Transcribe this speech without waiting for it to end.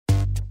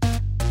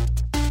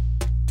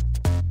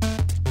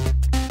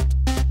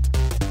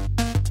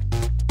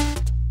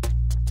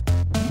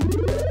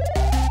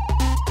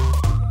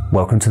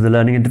Welcome to the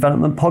Learning and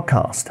Development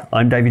Podcast.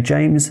 I'm David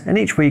James, and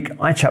each week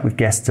I chat with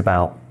guests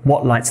about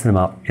what lights them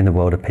up in the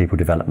world of people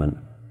development.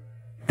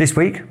 This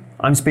week,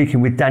 I'm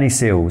speaking with Danny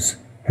Seals,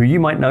 who you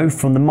might know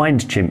from the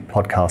MindChimp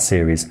podcast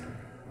series,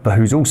 but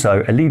who's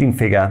also a leading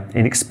figure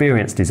in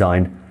experience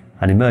design,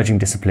 an emerging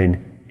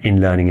discipline in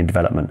learning and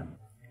development.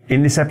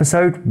 In this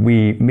episode,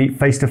 we meet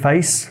face to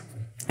face.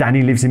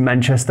 Danny lives in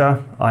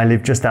Manchester. I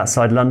live just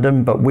outside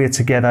London, but we're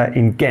together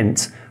in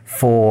Ghent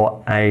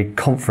for a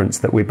conference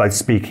that we're both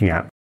speaking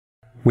at.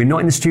 We're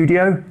not in the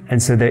studio,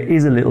 and so there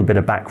is a little bit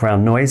of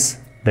background noise.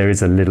 There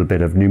is a little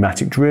bit of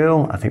pneumatic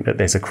drill. I think that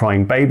there's a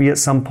crying baby at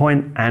some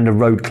point and a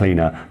road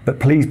cleaner. But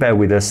please bear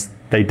with us.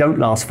 They don't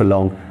last for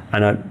long,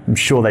 and I'm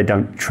sure they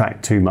don't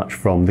track too much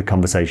from the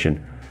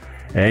conversation.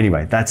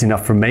 Anyway, that's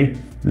enough from me.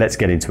 Let's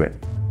get into it.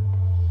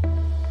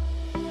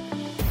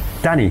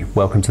 Danny,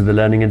 welcome to the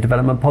Learning and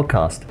Development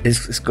Podcast.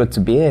 It's good to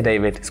be here,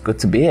 David. It's good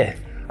to be here.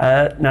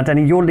 Now,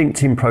 Danny, your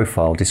LinkedIn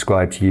profile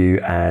described you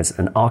as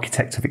an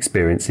architect of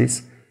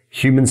experiences,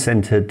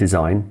 human-centered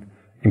design,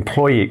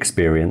 employee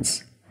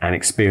experience, and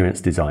experience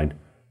design.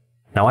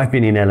 Now, I've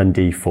been in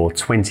L&D for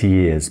 20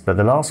 years, but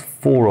the last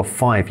 4 or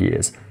 5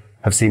 years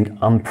have seemed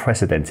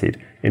unprecedented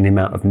in the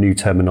amount of new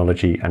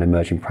terminology and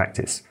emerging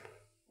practice.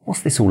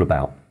 What's this all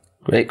about?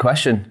 Great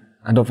question.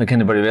 I don't think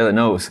anybody really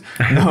knows.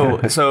 No.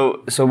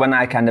 So when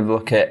I kind of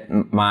look at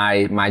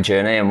my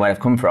journey and where I've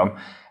come from,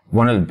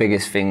 one of the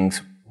biggest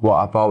things, what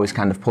I've always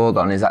kind of pulled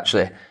on is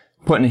actually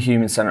putting the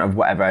human center of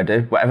whatever I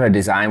do, whatever I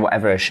design,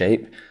 whatever I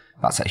shape.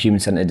 That's that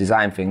human-centered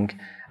design thing.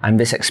 And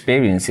this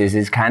experience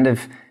is kind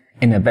of,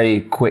 in a very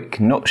quick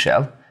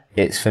nutshell,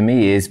 it's for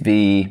me is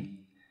we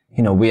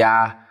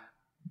are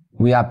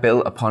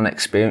built upon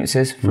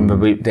experiences from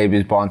the day we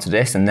was born to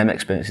this, and them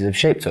experiences have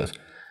shaped us.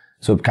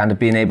 So kind of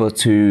being able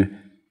to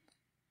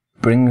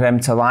bring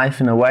them to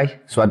life in a way.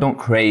 So I don't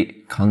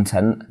create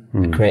content,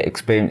 I create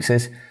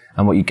experiences,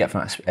 and what you get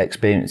from that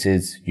experience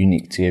is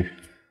unique to you.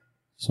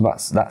 So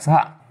that's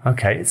that.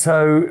 Okay,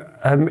 so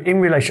in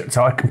relation,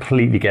 so I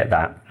completely get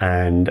that,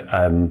 and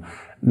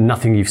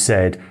nothing you've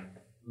said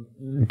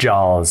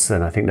jars,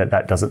 and I think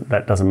that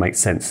doesn't make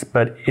sense.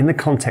 But in the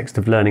context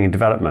of learning and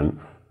development,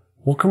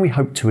 what can we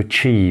hope to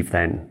achieve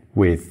then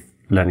with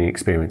learning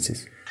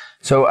experiences?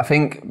 So I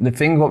think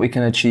what we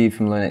can achieve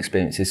from learning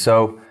experiences.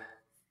 So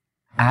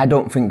I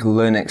don't think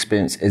learning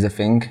experience is a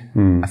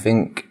thing. I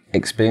think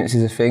experience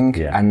is a thing,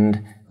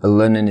 and the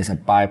learning is a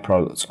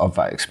byproduct of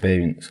that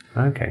experience.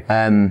 Okay.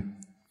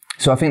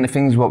 So I think the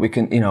things what we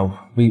can,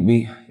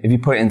 we if you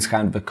put it into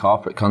kind of a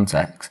corporate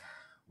context,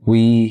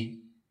 we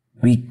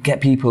get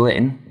people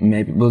in,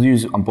 maybe we'll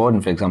use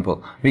onboarding for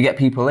example, we get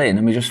people in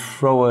and we just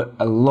throw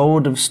a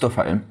load of stuff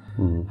at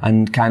them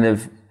and kind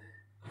of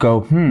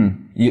go,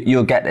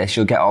 you'll get this,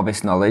 you'll get all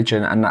this knowledge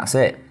and that's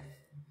it.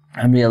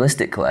 And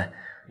realistically,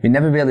 we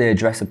never really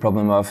address the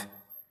problem of,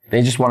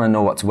 they just want to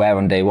know what to wear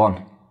on day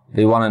one.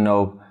 They want to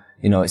know,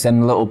 it's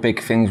them little big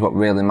things what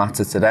really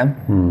matter to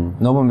them.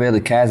 No one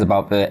really cares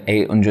about the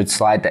 800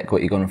 slide deck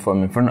what you're going to throw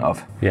them in front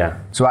of. Yeah.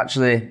 So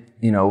actually,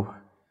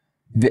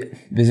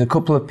 there's a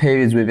couple of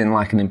periods within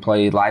like an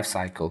employee life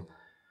cycle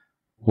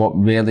what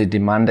really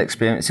demand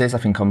experiences. I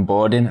think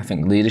onboarding, I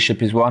think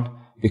leadership is one,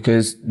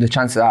 because the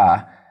chances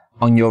are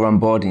on your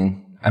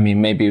onboarding, I mean,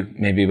 maybe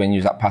when you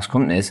was at past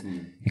companies,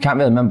 you can't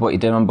really remember what you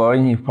did on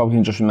onboarding. You probably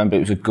can just remember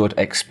it was a good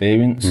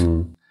experience.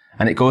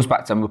 And it goes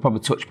back to, and we'll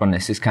probably touch upon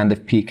this kind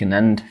of peak and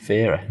end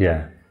theory.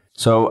 Yeah.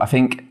 So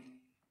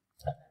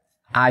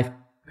I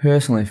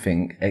personally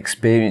think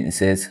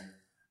experiences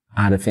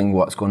are the thing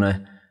what's going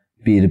to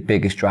be the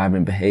biggest driver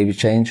in behaviour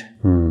change.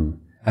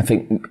 I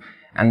think,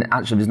 and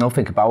actually there's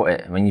nothing about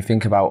it. When you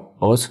think about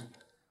us,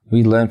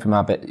 we learn from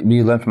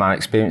our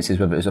experiences,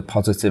 whether it's a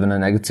positive and a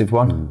negative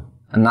one.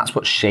 And that's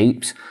what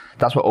shapes,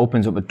 that's what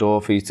opens up a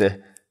door for you to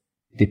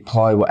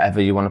deploy whatever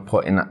you want to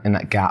put in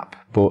that gap.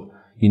 But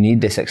you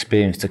need this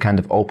experience to kind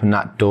of open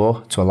that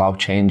door to allow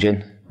change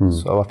in.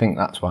 So I think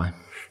that's why.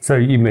 So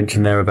you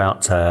mentioned there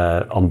about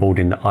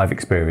onboarding that I've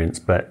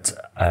experienced, but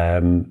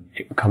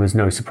it comes as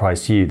no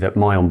surprise to you that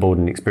my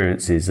onboarding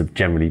experiences have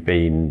generally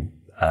been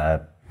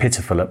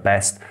pitiful at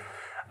best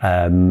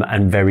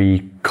and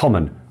very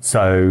common.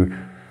 So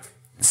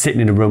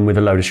sitting in a room with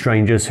a load of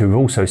strangers who've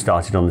also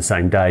started on the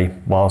same day,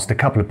 whilst a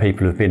couple of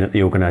people who've been at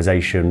the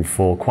organisation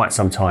for quite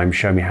some time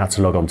show me how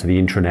to log on to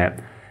the intranet,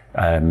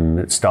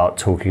 start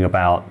talking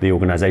about the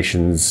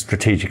organisation's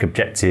strategic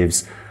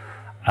objectives,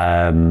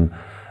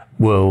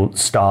 will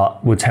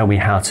tell me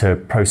how to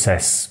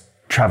process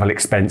travel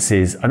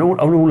expenses and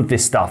all of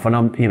this stuff.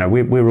 And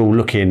we're all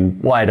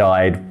looking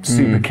wide-eyed,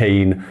 super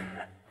keen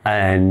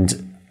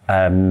and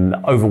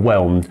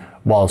overwhelmed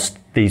whilst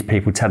these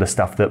people tell us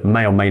stuff that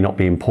may or may not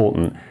be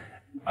important.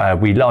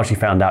 We largely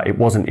found out it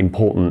wasn't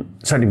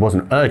important, certainly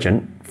wasn't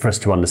urgent for us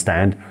to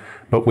understand,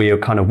 but we are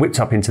kind of whipped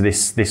up into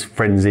this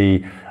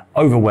frenzy,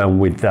 overwhelmed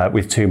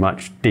with too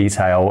much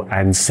detail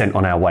and sent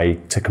on our way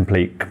to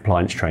complete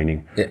compliance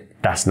training. Yeah.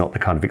 That's not the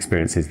kind of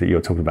experiences that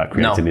you're talking about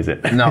creating, is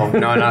it? No,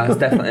 it's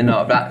definitely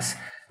not.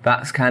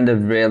 That's kind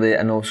of really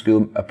an old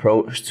school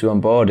approach to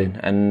onboarding.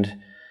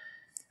 And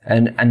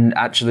And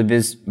actually,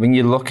 when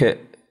you look at,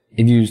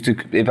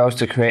 if I was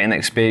to create an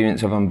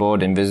experience of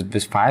onboarding,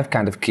 there's 5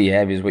 kind of key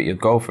areas what you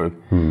go through.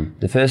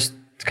 The first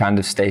kind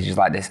of stage is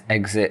like this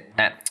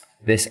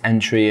this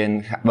entry,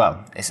 and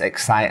well, it's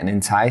excite and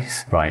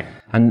entice. Right.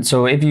 And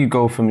so if you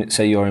go from,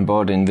 say, you're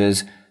onboarding,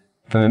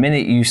 from the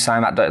minute you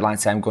sign that dotted line,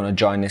 say I'm going to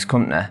join this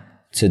company,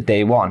 to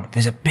day one,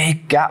 there's a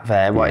big gap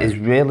there. What is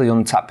really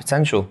untapped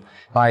potential?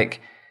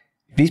 Like,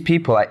 these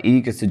people are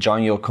eager to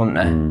join your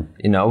company.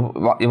 You know,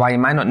 while you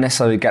might not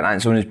necessarily get that in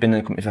someone who's been in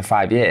the company for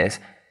 5 years,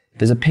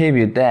 there's a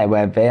period there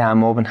where they are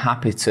more than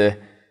happy to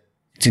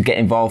get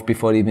involved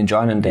before they even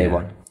join on day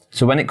one.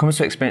 So when it comes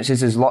to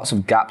experiences, there's lots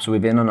of gaps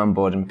within an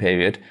onboarding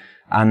period.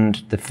 And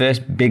the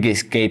first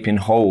biggest gaping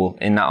hole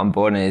in that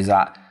onboarding is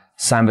that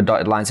sign the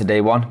dotted line to day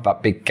one,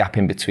 that big gap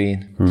in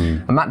between.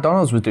 And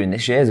McDonald's was doing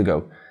this years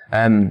ago.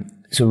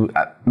 So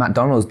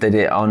McDonald's did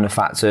it on the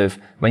fact of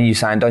when you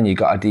signed on, you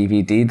got a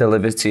DVD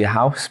delivered to your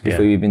house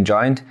before you even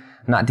joined.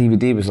 And that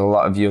DVD was a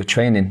lot of your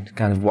training,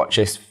 kind of watch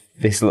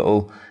this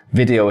little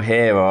video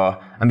here,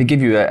 and they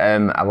give you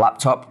a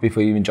laptop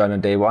before you even join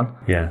on day one.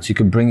 So you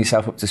could bring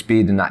yourself up to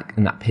speed in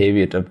that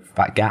period of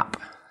that gap.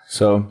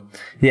 So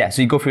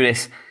so you go through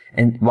this,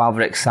 and while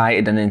they're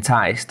excited and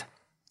enticed,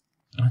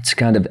 it's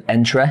kind of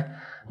entry.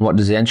 What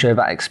does the entry of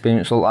that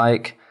experience look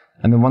like?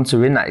 And then once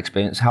they're in that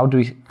experience, how do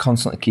we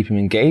constantly keep them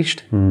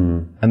engaged?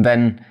 And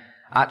then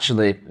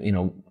actually, you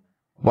know,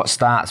 what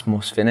starts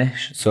must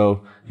finish.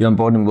 So your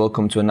onboarding will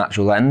come to a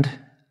natural end,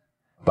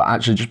 but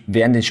actually just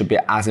the ending should be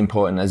as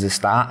important as the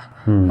start,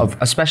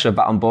 especially of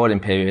that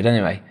onboarding period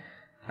anyway.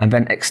 And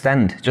then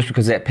extend. Just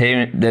because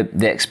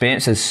the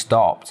experience has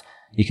stopped,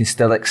 you can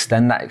still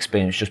extend that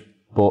experience,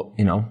 but,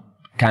 you know,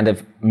 kind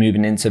of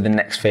moving into the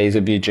next phase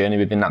of your journey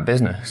within that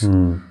business.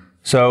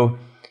 So,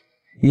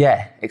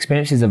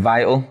 experiences are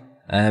vital.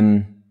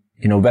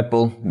 You know, Red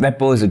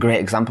Bull is a great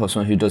example of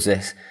someone who does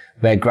this,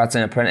 where grads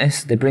and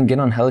apprentice, they bring in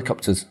on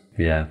helicopters.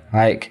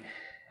 Like,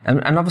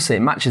 and obviously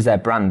it matches their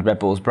brand. Red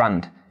Bull's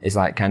brand is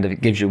like kind of,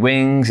 it gives you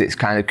wings, it's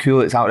kind of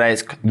cool, it's out there,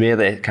 it's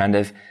really kind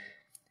of,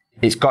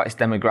 it's got its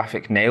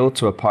demographic nailed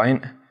to a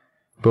point.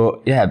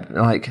 But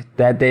like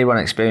their day one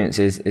experience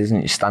isn't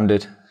your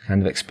standard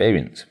kind of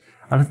experience.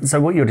 And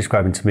so what you're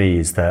describing to me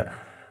is that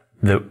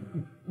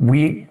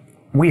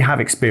we have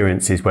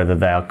experiences, whether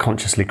they are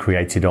consciously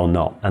created or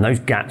not. And those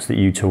gaps that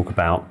you talk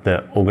about,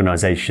 that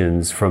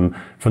organizations from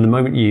the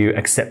moment you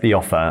accept the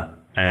offer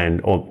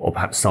or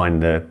perhaps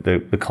sign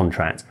the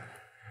contract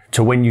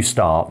to when you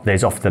start,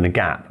 there's often a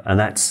gap. And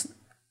that's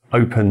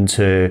open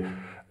to,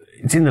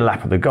 it's in the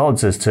lap of the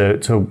gods as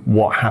to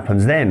what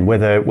happens then,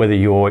 whether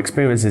your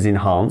experience is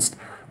enhanced,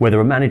 whether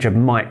a manager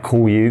might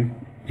call you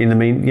in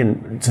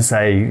the to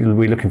say,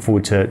 we're looking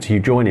forward to you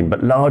joining.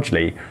 But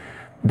largely,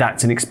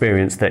 that's an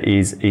experience that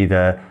is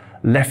either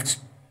left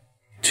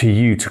to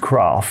you to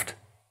craft,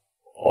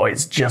 or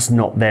it's just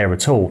not there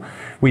at all.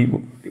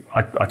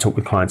 I talk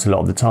with clients a lot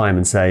of the time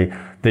and say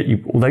that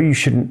although you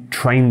shouldn't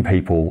train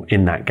people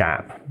in that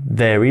gap,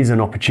 there is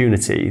an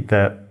opportunity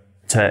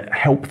to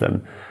help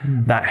them.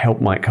 That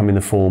help might come in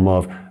the form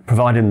of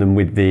providing them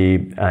with the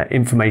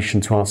information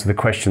to answer the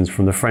questions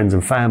from the friends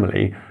and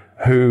family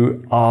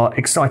who are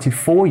excited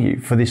for you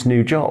for this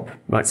new job.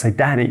 Might say,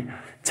 Danny,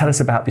 tell us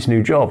about this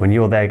new job. And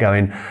you're there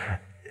going,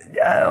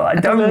 I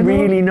don't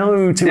really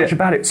know too much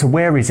about it. So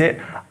where is it?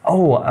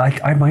 Oh,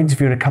 I might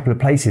interview in a couple of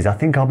places. I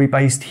think I'll be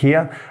based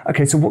here.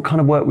 Okay, so what kind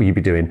of work will you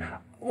be doing?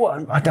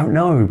 Well, I don't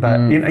know.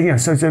 But,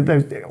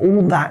 so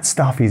all that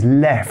stuff is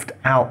left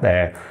out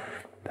there.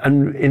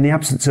 And in the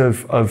absence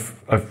of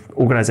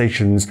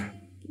organizations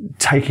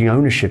taking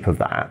ownership of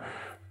that,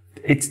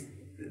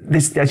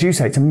 this, as you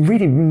say, it's a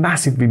really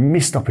massively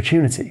missed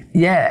opportunity.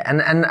 Yeah,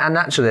 and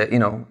actually, you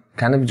know,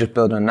 kind of just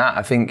building on that,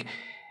 I think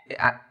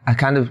I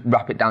kind of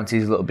wrap it down to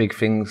these little big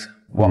things,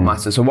 what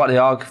matters. So what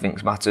the org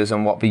thinks matters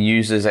and what the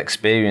user's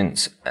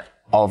experience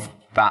of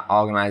that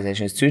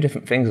organisation is two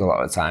different things a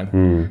lot of the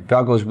time. The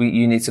org goes,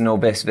 you need to know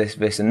this,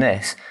 and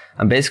this.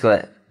 And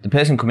basically, the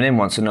person coming in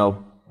wants to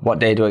know, what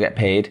day do I get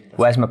paid?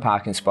 Where's my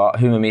parking spot?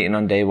 Who am I meeting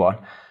on day one?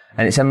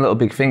 And it's them little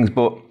big things,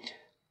 but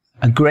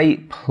a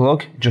great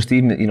plug, just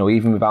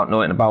even without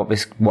knowing about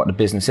this, what the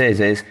business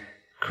is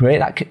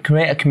create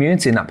a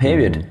community in that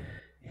period.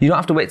 You don't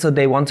have to wait till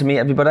day one to meet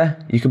everybody.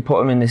 You can put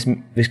them in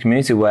this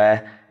community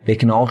where they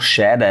can all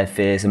share their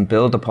fears and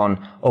build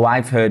upon, oh,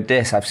 I've heard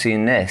this, I've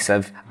seen this,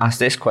 I've asked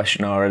this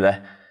question already.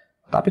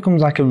 That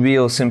becomes like a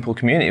real simple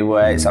community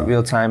where it's that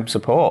real-time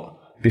support,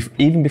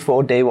 even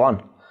before day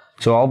one.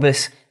 So all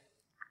this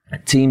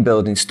team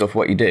building stuff,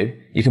 what you do,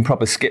 you can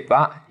probably skip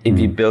that if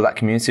you build that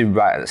community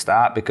right at the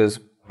start, because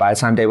by the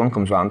time day one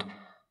comes around,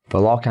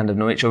 they'll all kind of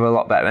know each other a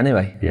lot better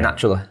anyway,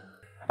 naturally.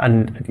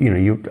 And,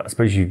 I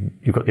suppose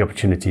you've got the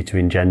opportunity to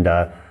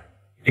engender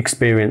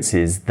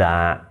experiences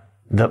that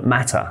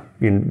matter.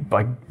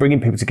 By bringing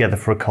people together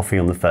for a coffee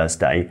on the first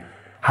day,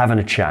 having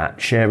a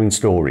chat, sharing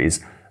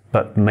stories,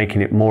 but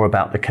making it more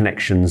about the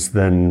connections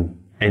than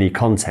any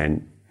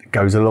content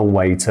goes a long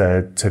way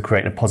to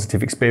creating a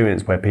positive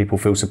experience where people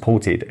feel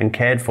supported and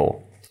cared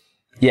for.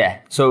 Yeah.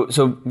 So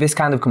this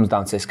kind of comes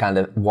down to this kind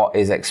of what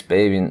is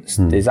experience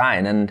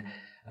design,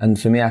 and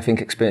for me, I think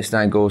experience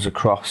design goes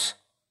across.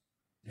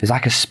 There's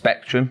like a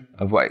spectrum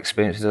of what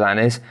experience design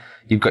is.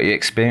 You've got your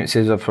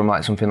experiences from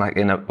like something like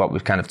what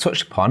we've kind of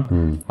touched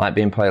upon, like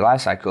the employee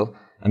life cycle.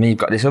 And then you've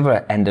got this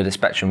other end of the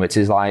spectrum, which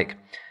is like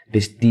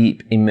this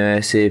deep,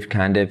 immersive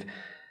kind of,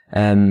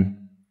 like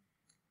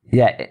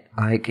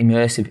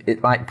immersive,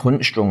 it's like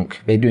Punch Drunk.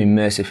 They do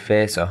immersive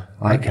theatre.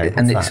 Like, okay,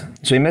 and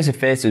so immersive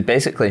theatre is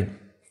basically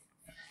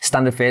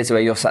standard theatre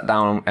where you're sat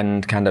down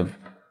and kind of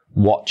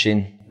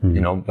watching,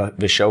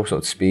 the show, so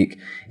to speak.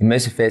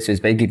 Immersive theatre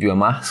is they give you a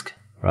mask.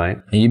 Right.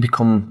 And you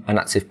become an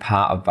active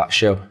part of that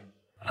show.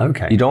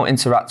 Okay. You don't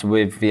interact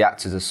with the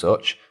actors as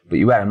such, but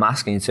you wear a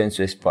mask and you turn to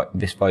this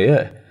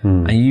voyeur.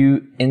 And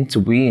you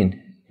intervene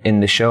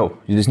in the show.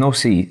 There's no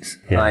seats.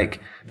 Yeah.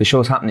 Like, the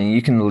show's happening,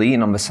 you can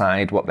lean on the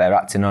side what they're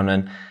acting on,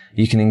 and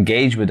you can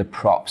engage with the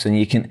props, and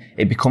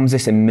it becomes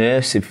this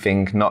immersive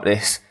thing, not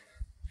this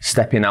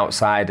stepping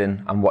outside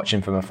and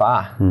watching from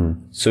afar.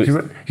 So do you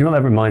know what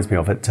that reminds me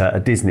of?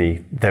 At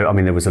Disney, there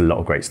was a lot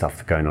of great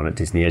stuff going on at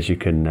Disney, as you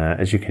can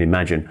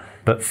imagine.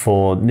 But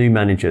for new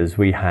managers,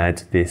 we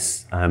had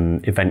this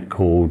event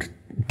called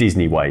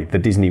Disney Way, the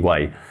Disney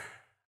Way.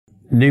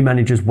 New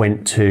managers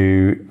went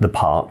to the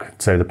park,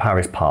 so the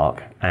Paris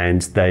park,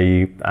 and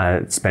they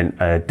spent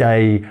a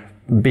day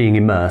being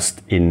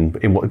immersed in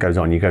what goes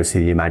on. You go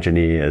see the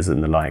Imagineers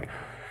and the like.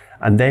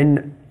 And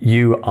then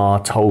you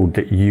are told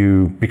that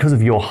because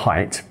of your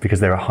height, because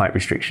there are height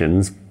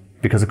restrictions,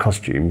 because of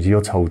costumes,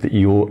 you're told that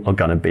you are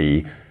going to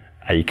be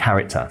a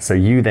character. So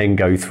you then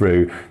go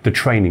through the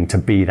training to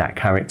be that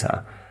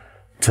character,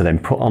 to then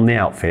put on the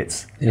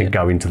outfits and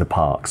go into the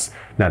parks.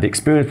 Now, the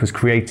experience was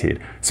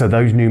created so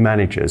those new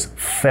managers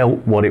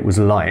felt what it was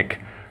like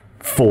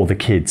for the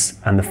kids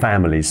and the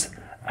families.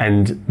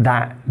 And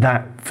that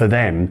for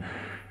them,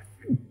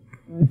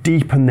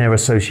 deepen their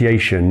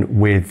association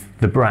with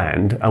the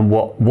brand and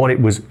what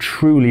it was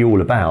truly all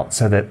about,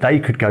 so that they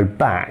could go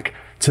back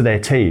to their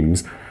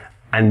teams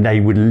and they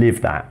would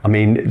live that. I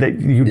mean,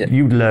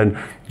 you'd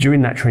learn,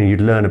 during that training,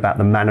 you'd learn about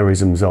the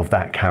mannerisms of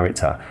that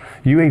character.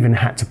 You even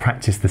had to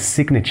practice the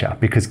signature,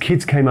 because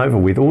kids came over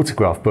with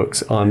autograph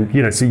books on,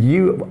 so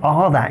you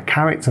are that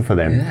character for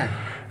them. Yeah.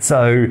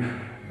 So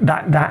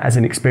that as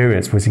an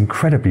experience was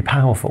incredibly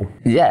powerful.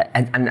 Yeah,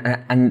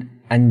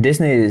 and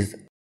Disney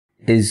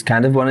is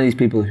kind of one of these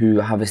people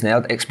who have this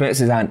nailed. Experience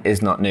design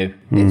is not new.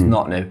 It's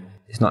not new.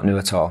 It's not new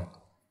at all.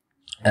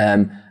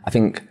 I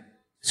think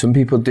some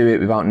people do it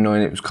without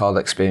knowing it was called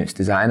experience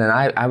design, and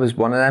I was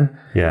one of them.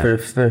 Yeah. For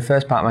the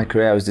first part of my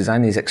career, I was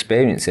designing these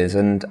experiences,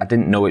 and I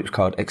didn't know it was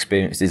called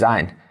experience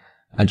design.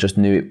 I just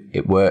knew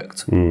it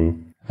worked.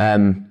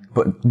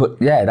 But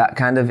yeah, that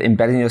kind of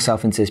embedding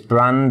yourself into this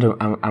brand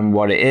and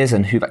what it is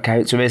and who that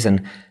character is,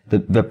 and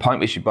the point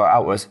which you brought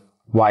out was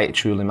why it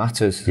truly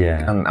matters,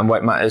 and why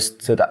it matters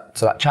to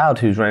that child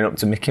who's running up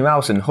to Mickey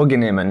Mouse and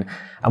hugging him and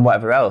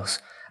whatever else.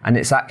 And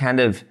it's that kind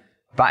of,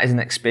 that is an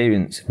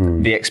experience.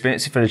 The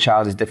experience for the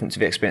child is different to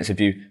the experience of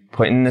you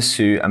putting in the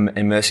suit and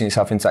immersing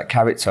yourself into that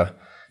character.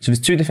 So there's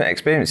two different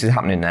experiences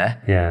happening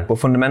there. Yeah. But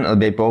fundamentally,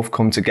 they both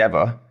come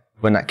together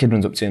when that kid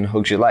runs up to you and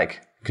hugs your leg,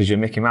 because you're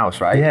Mickey Mouse,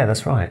 right? Yeah,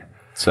 that's right.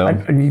 So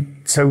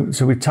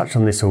so we've touched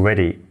on this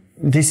already.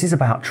 This is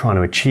about trying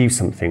to achieve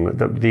something.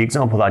 The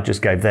example that I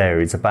just gave there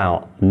is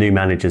about new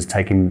managers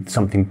taking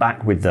something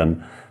back with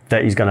them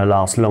that is going to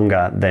last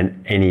longer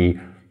than any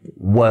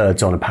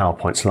words on a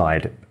PowerPoint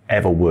slide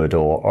ever would,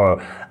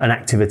 or an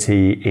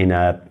activity in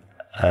a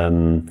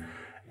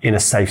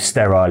safe,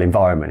 sterile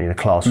environment, in a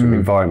classroom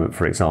environment,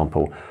 for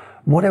example.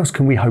 What else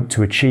can we hope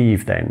to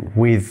achieve then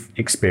with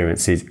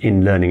experiences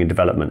in learning and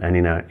development and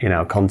in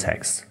our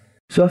context?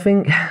 So I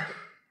think,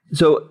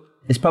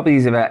 it's probably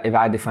easier if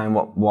I define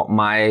what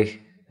my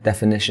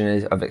definition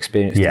is of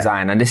experience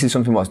design. And this is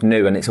something what's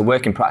new, and it's a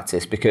work in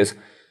practice, because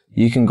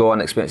you can go on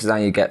experience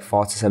design, you get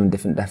 4 to 7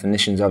 different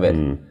definitions of it.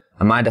 And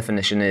my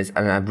definition is,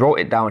 and I wrote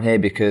it down here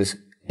because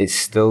it's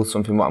still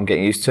something what I'm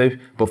getting used to,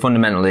 but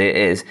fundamentally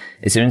it's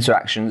the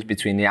interactions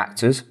between the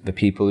actors, the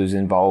people who's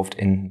involved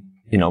in,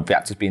 the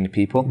actors being the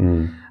people,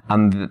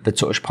 and the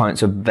touch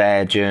points of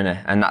their journey.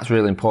 And that's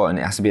really important.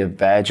 It has to be of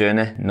their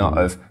journey, not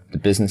of the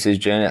business's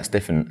journey. That's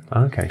different.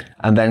 Okay.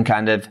 And then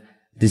kind of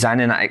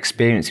designing that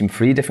experience in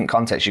 3 different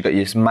contexts. You've got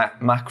your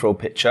macro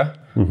picture,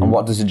 and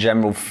what does a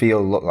general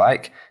feel look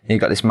like? And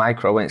you've got this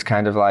micro, and it's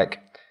kind of like,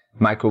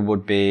 micro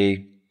would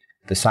be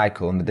the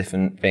cycle and the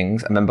different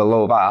things. And then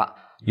below that,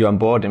 your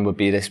onboarding would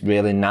be this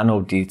really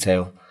nano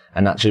detail.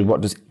 And actually,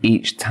 what does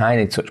each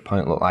tiny touch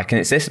point look like? And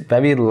it's this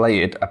very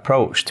layered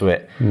approach to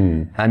it.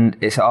 And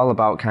it's all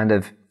about kind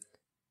of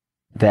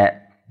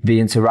the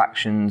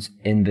interactions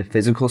in the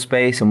physical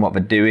space and what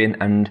they're doing,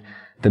 and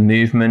the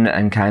movement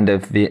and kind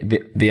of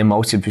the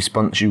emotive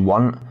response you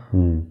want.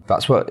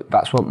 That's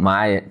what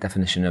my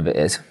definition of it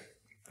is.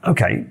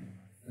 Okay.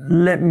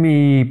 Let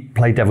me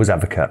play devil's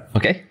advocate.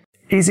 Okay.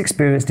 Is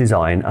experience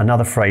design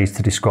another phrase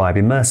to describe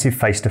immersive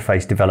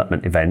face-to-face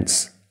development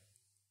events?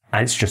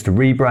 And it's just a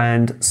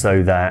rebrand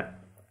so that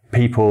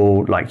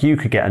people like you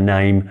could get a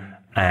name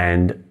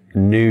and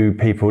new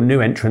people,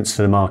 new entrants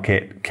to the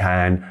market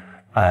can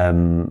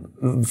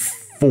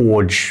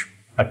forge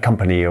a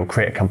company or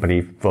create a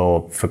company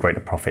for greater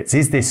profits?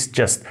 Is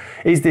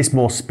this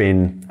more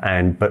spin,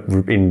 but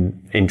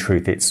in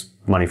truth it's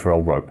money for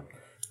old rope?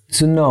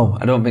 So no,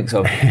 I don't think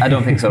so.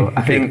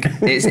 I think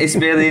it's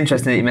really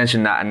interesting that you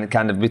mentioned that, and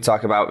kind of we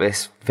talk about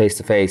this face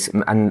to face.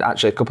 And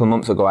actually, a couple of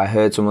months ago, I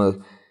heard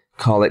someone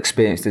call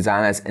experience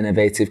design as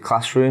innovative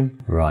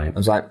classroom. Right. I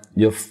was like,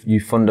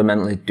 you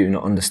fundamentally do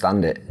not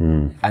understand it,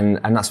 and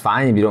that's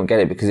fine if you don't get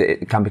it, because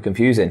it can be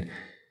confusing.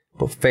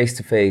 But face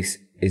to face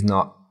is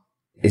not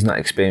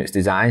experience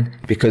design,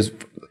 because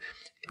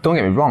don't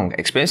get me wrong,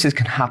 experiences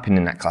can happen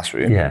in that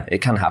classroom. Yeah.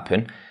 It can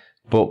happen.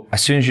 But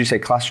as soon as you say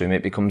classroom,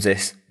 it becomes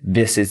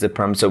this is the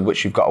parameter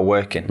which you've got to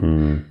work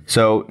in.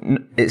 So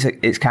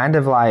it's kind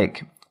of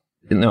like,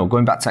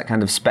 going back to that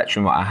kind of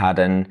spectrum what I had,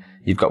 and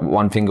you've got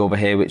one thing over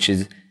here, which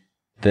is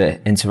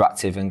the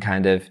interactive and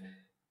kind of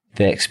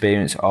the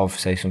experience of,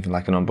 say, something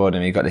like an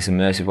onboarding. You've got this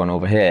immersive one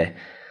over here.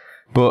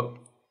 But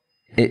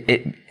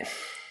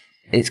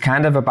it's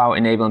kind of about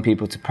enabling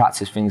people to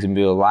practice things in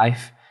real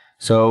life.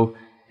 So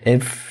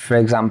if, for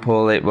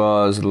example, it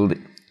was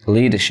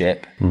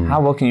leadership,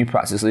 how well can you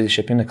practice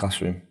leadership in the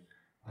classroom?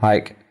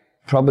 Like,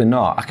 probably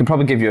not. I can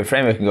probably give you a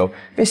framework and go,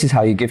 this is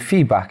how you give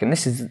feedback, and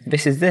this is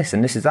this,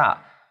 and this is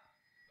that.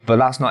 But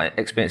that's not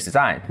experience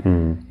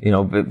design.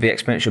 The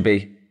experience should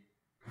be,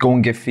 go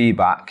and give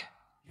feedback,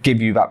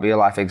 give you that real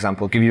life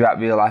example, give you that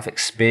real life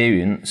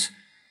experience.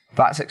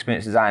 That's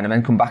experience design, and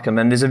then come back, and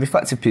then there's a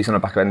reflective piece on the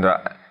back end.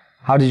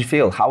 How did you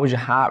feel? How was your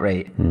heart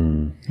rate?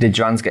 Did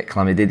your hands get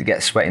clammy? Did it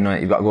get sweating on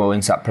it? You've got to go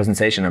into that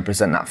presentation and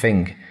present that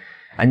thing.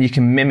 And you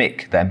can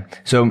mimic them.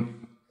 So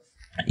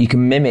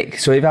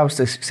if I was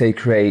to say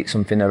create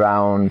something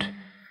around,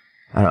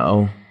 I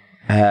don't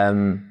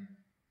know,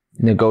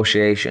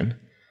 negotiation,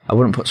 I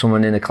wouldn't put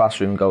someone in a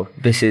classroom and go,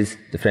 this is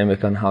the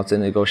framework on how to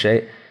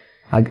negotiate.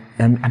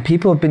 And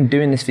people have been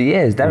doing this for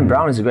years. Darren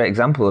Brown is a great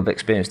example of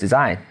experience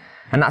design.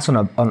 And that's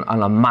on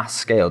a mass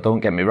scale, don't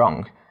get me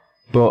wrong.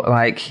 But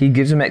like, he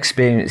gives them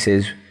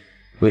experiences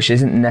which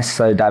isn't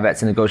necessarily direct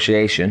to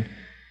negotiation,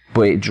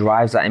 but it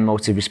drives that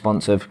emotive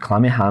response of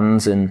clammy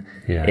hands, and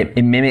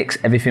it mimics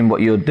everything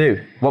what you'll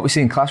do. What we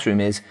see in classroom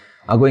is,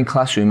 I'll go in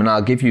classroom and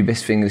I'll give you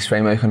this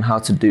framework on how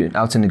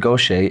to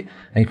negotiate,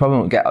 and you probably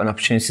won't get an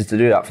opportunity to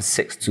do that for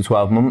 6 to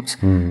 12 months.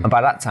 And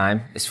by that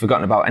time, it's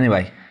forgotten about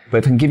anyway. But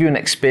if I can give you an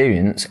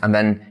experience and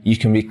then you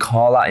can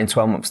recall that in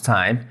 12 months'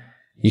 time,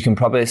 you can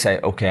probably say,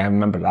 okay, I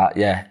remember that,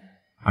 yeah.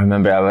 I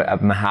remember how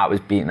my heart was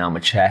beating out my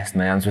chest,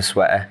 my hands were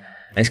sweaty.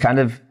 And it's kind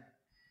of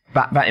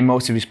that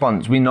emotive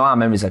response. We know our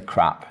memories are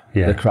crap.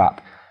 Yeah. They're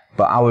crap.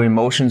 But our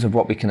emotions of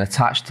what we can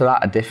attach to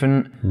that are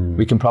different.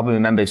 We can probably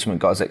remember if something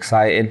got us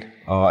excited,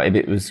 or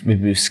if we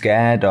were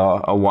scared, or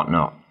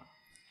whatnot.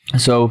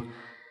 So,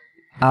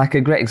 like,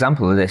 a great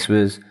example of this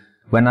was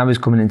when I was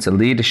coming into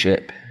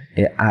leadership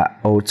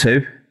at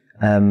O2.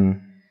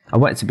 I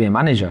wanted to be a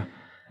manager,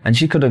 and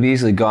she could have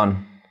easily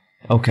gone,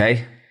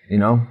 okay,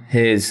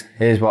 here's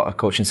what a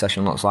coaching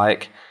session looks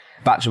like.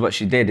 But actually what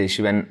she did is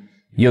she went,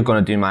 you're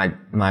going to do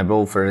my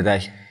role for a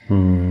day.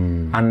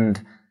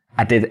 And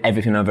I did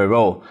everything of her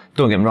role.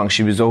 Don't get me wrong,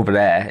 she was over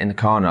there in the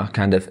corner,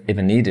 kind of, if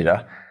I needed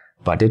her.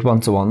 But I did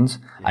one-to-ones,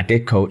 I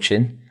did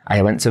coaching,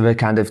 I went to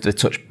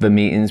the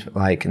meetings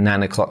like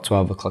 9 o'clock,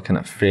 12 o'clock, and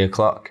at 3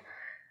 o'clock.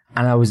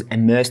 And I was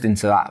immersed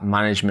into that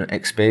management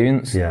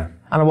experience. Yeah.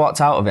 And I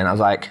walked out of it and I was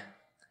like,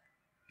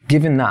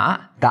 given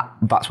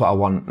that's what I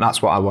want.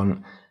 That's what I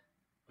want.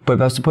 But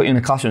if I was to put you in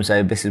a classroom and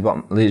say, this is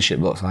what leadership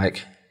looks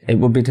like, it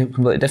would be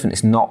completely different.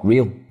 It's not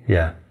real.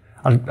 Yeah.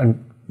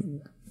 And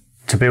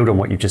to build on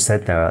what you just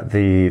said there,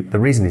 the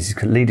reason is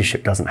because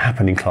leadership doesn't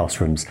happen in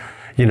classrooms.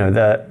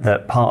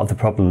 The part of the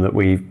problem that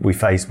we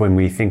face when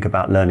we think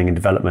about learning and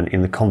development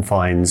in the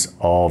confines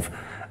of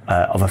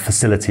a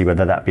facility,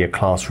 whether that be a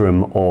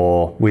classroom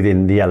or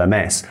within the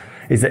LMS,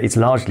 is that it's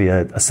largely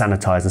a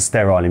sanitized and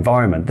sterile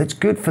environment that's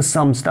good for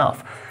some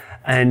stuff.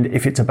 And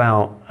if it's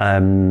about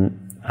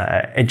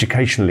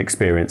educational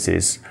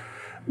experiences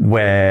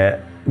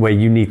where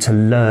you need to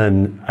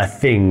learn a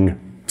thing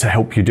to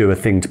help you do a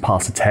thing to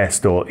pass a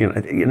test, or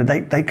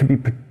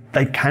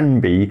they can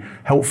be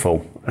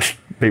helpful.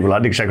 People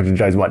like Nick Shackleton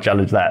Jones might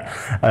challenge that.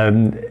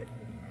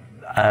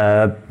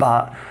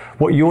 But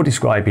what you're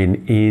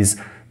describing is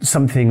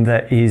something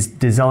that is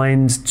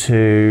designed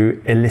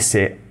to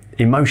elicit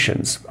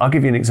emotions. I'll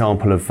give you an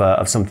example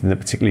of something that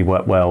particularly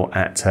worked well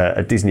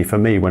at Disney for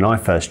me when I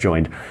first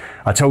joined.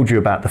 I told you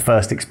about the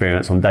first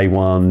experience on day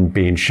one,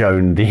 being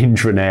shown the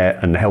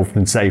intranet and health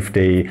and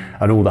safety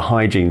and all the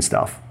hygiene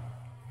stuff.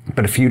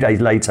 But a few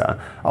days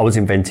later, I was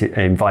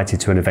invited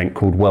to an event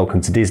called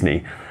Welcome to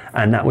Disney.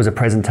 And that was a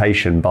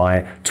presentation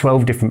by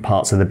 12 different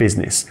parts of the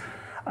business.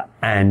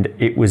 And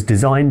it was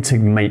designed to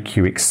make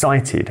you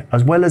excited,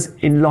 as well as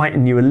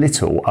enlighten you a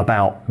little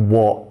about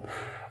what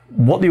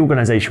what the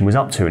organisation was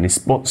up to, and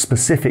what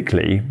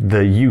specifically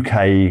the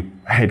UK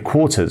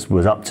headquarters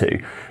was up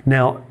to.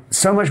 Now,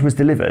 so much was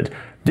delivered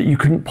that you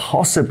couldn't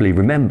possibly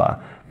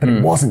remember, but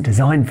it wasn't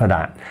designed for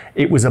that.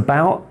 It was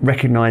about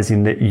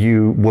recognising that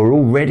you were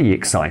already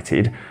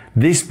excited.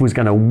 This was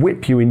going to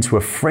whip you into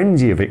a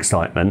frenzy of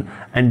excitement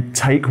and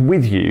take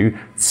with you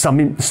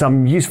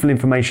some useful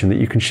information that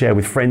you can share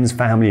with friends,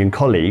 family and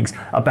colleagues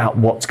about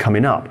what's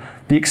coming up.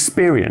 The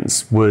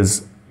experience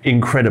was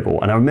incredible,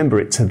 and I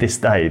remember it to this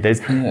day.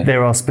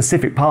 There are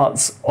specific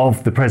parts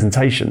of the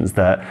presentations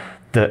that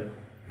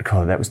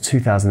was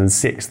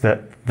 2006,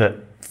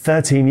 that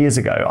 13 years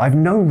ago, I have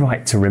no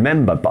right to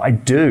remember, but I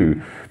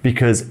do,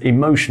 because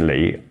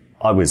emotionally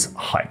I was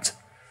hyped.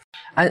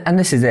 And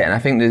this is it, and I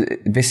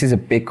think this is a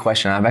big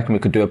question. I reckon we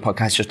could do a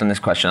podcast just on this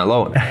question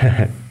alone.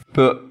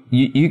 But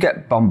you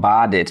get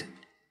bombarded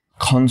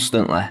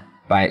constantly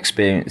by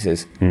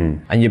experiences,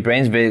 and your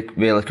brain's really,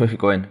 really quick at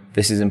going,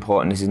 this is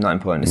important, this is not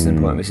important, this is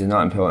important, this is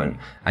not important.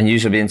 And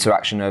usually the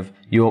interaction of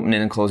you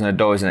opening and closing a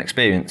door is an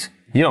experience.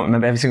 You don't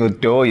remember every single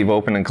door you've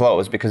opened and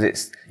closed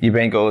because your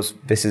brain goes,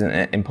 this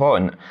isn't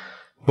important.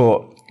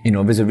 But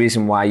there's a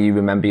reason why you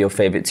remember your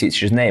favourite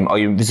teacher's name, or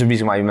there's a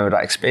reason why you remember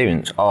that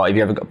experience. Or if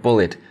you ever got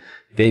bullied,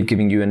 they've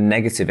given you a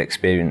negative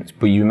experience,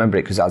 but you remember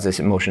it because it has this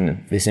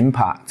emotion, this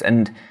impact.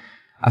 And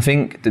I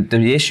think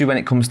the issue when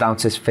it comes down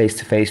to this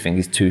face-to-face thing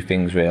is two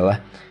things, really.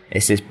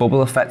 It's this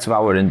bubble effect of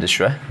our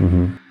industry,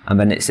 and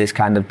then it's this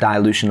kind of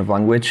dilution of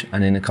language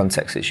and in the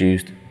context it's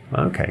used.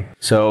 Okay.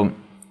 So,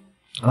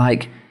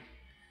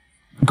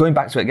 going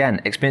back to it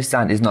again, experience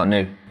design is not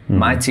new.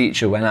 My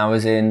teacher, when I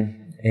was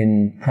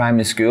in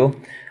primary school,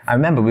 I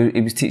remember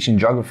he was teaching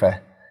geography,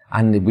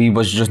 and we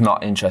was just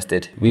not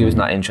interested. We was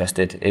not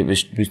interested. We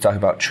was talking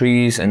about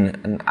trees,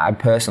 and I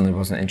personally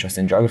wasn't interested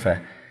in geography.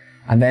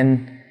 And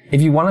then,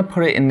 if you want to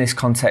put it in this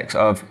context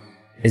of,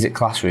 is it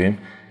classroom,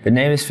 the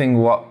nearest thing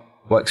what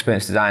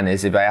experience design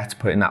is, if I had to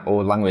put it in that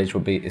old language,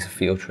 would be it's a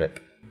field trip.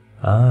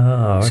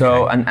 Oh, okay.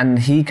 So, and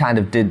he kind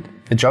of did,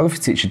 the geography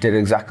teacher did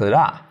exactly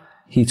that.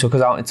 He took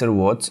us out into the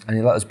woods and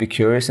he let us be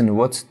curious in the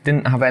woods.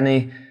 Didn't have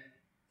any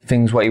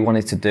things what he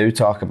wanted to do,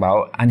 talk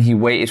about, and he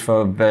waited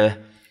for the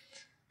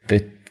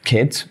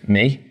kids,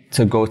 me,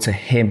 to go to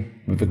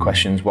him with the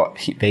questions what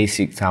they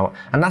seeked out.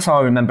 And that's how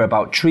I remember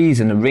about trees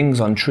and the rings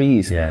on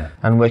trees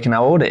and working out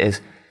how old it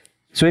is.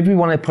 So if we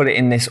want to put it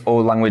in this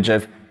old language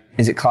of,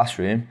 is it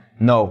classroom?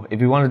 No. If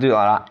we want to do it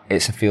like that,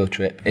 it's a field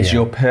trip. It's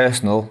your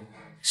personal,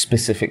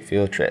 specific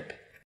field trip.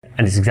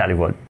 And it's exactly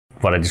what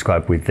I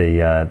described with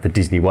the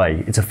Disney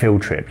way. It's a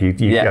field trip. You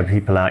get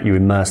people out, you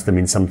immerse them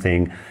in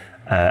something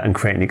and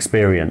create an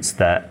experience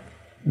that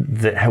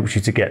helps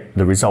you to get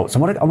the results. I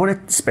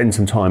want to spend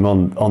some time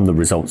on the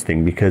results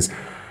thing, because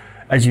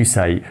as you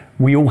say,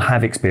 we all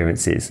have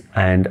experiences,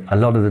 and a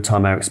lot of the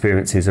time our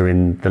experiences are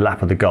in the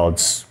lap of the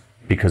gods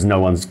because no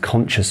one's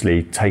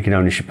consciously taking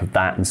ownership of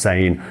that and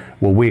saying,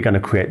 well, we're going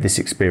to create this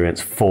experience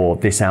for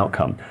this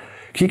outcome.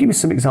 Can you give me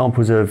some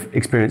examples of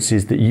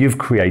experiences that you've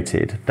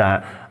created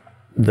that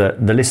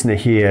the listener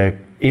here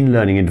in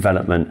learning and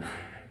development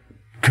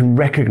can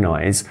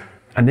recognize,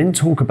 and then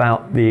talk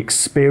about the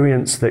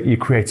experience that you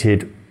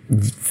created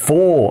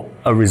for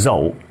a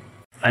result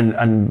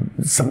and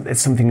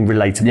something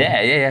relatable?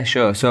 Yeah,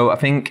 sure. So I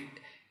think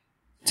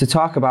to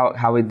talk about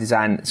how we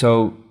design,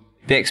 so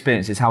the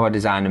experiences, how I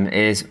design them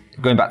is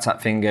going back to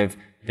that thing of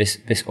this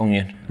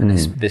onion and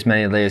this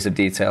many layers of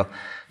detail.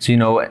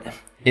 So,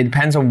 it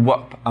depends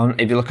on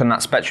if you look on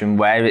that spectrum,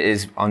 where it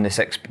is on this,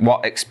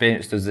 what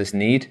experience does this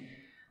need?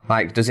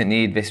 Like, does it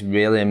need this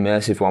really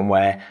immersive one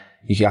where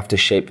you have to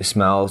shape the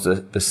smells,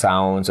 the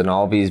sounds, and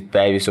all these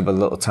various other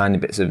little tiny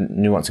bits of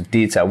nuance of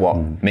detail,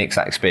 what makes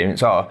that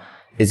experience? Or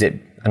is it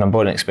an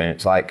onboarding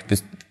experience,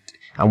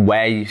 and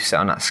where you sit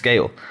on that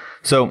scale?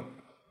 So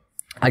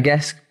I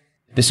guess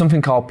there's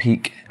something called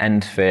peak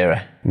end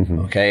theory,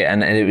 okay?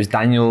 And it was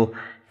Daniel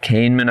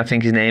Kahneman, I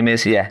think his name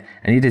is, and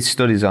he did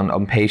studies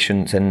on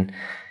patients, and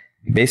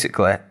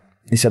basically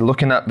he said,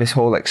 looking at this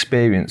whole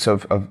experience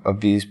of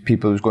these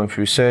people who's going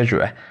through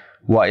surgery,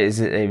 what is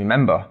it they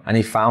remember? And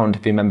he found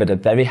they remembered a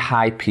very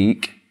high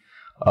peak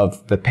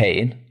of the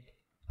pain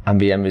and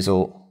the end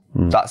result.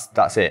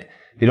 That's it.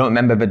 You don't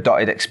remember the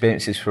dotted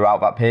experiences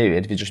throughout that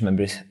period. You just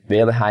remember this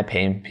really high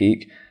pain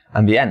peak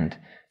and the end.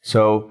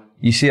 So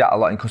you see that a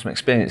lot in customer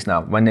experience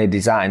now. When they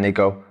design, they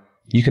go,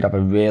 you could have a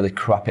really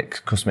crappy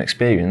customer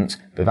experience,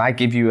 but if I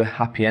give you a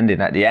happy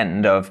ending at the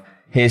end of,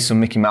 here's some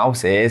Mickey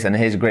Mouse ears and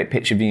here's a great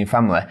picture of you and your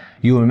family,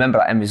 you'll remember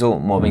that end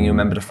result more than you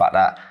remember the fact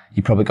that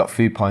you probably got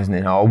food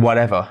poisoning or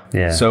whatever.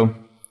 Yeah. So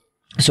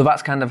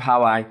that's kind of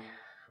how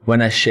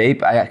when I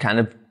shape, I kind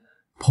of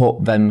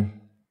put them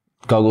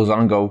goggles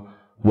on and go,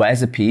 where's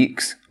the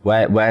peaks?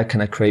 Where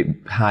can I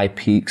create high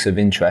peaks of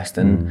interest?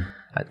 And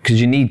because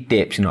you need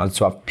dips in order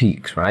to have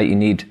peaks, right? You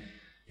need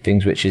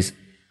things which is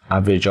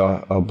average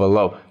or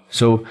below.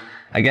 So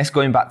I guess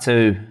going back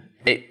to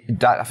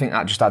it, I think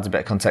that just adds a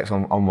bit of context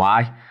on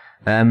why.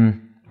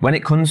 When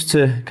it comes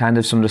to kind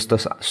of some of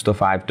the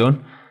stuff I've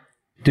done,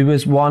 there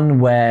was one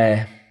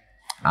where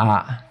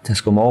at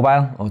Tesco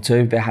Mobile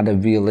O2, they had a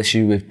real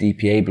issue with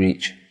DPA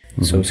breach,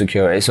 so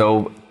security.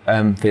 So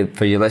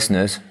for your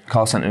listeners,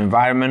 call centre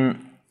environment,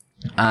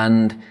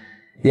 and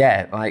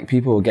yeah, like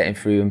people were getting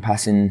through and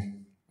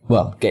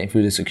getting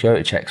through the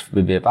security checks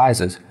with the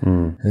advisors.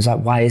 It's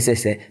like, why is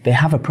this? They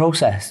have a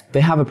process.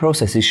 They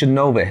should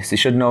know this.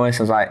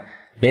 I was like,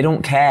 they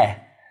don't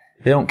care.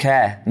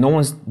 No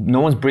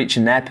one's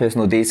breaching their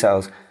personal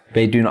details.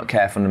 They do not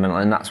care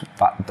fundamentally, and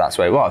that's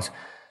where it was.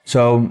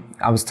 So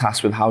I was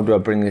tasked with, how do I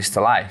bring this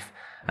to life?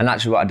 And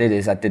actually what I did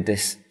is I did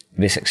this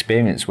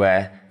experience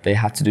where they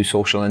had to do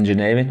social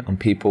engineering on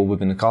people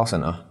within the call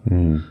centre.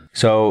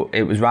 So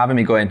it was rather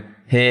me going,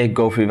 here,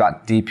 go through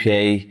that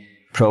DPA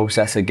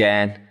process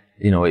again.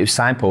 It was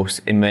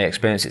signpost. In my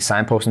experience, it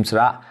signposted them to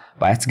that,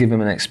 but I had to give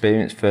them an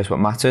experience first, what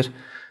mattered.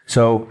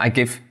 So I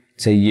give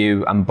to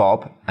you and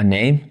Bob a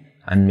name,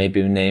 and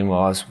maybe the name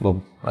was,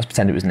 well, let's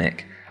pretend it was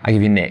Nick. I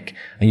give you Nick,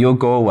 and you'll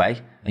go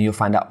away and you'll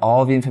find out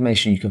all the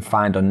information you can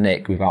find on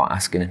Nick without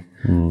asking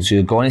him. So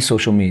you'll go on his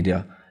social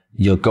media,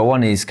 you'll go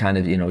on his kind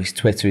of, his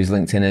Twitter, his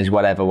LinkedIn, his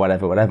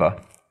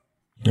whatever.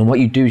 And what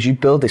you do is you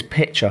build this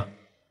picture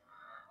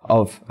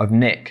of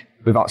Nick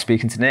without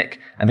speaking to Nick,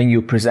 and then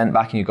you present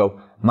back and you go,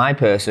 my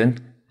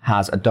person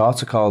has a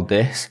daughter called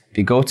this,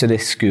 they go to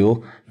this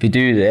school, they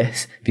do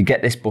this, they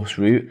get this bus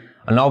route,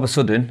 and all of a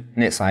sudden,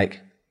 and it's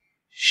like,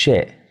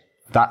 shit,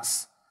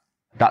 that's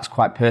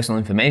quite personal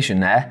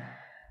information there.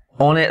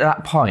 Only at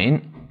that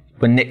point,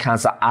 when Nick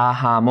has that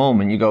aha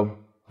moment, you go,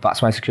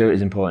 that's why security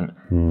is important.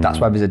 That's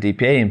why there's a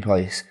DPA in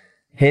place.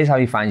 Here's how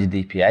you find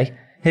your DPA.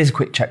 Here's a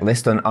quick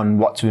checklist on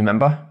what to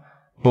remember.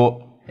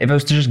 But if I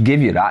was to just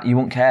give you that, you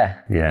won't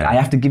care. Yeah. I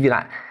have to give you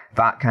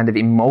that kind of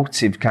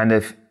emotive, kind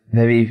of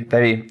very,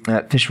 very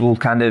visual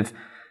kind of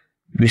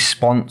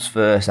response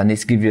first. I need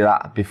to give you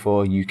that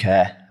before you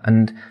care.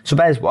 And so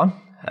there's one.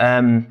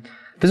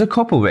 There's a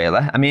couple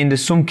really. I mean,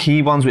 there's some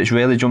key ones which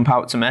really jump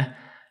out to me.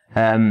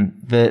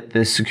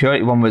 The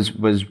security one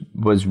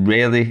was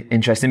really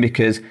interesting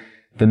because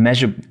the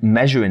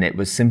measuring it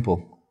was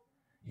simple.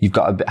 You've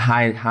got a bit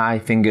high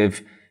thing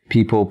of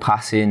people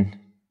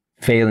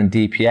failing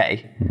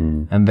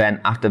DPA, and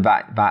then after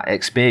that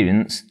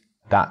experience,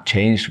 that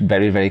changed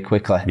very, very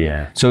quickly.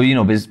 Yeah. So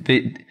there's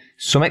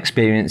some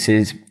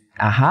experiences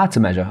are hard to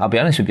measure. I'll be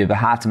honest with you, they're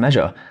hard to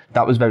measure.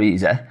 That was very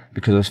easy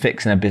because I was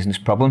fixing a business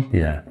problem.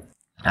 Yeah.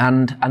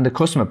 And a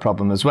customer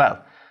problem as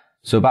well.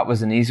 So that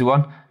was an easy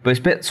one.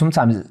 But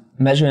sometimes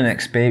measuring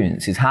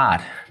experience is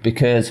hard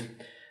because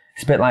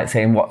it's a bit like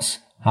saying,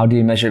 how do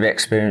you measure the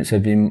experience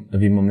of your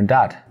mum and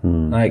dad?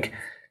 Like,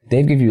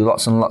 they've given you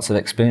lots and lots of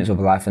experience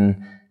over life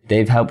and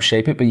they've helped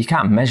shape it, but you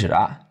can't measure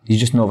that. You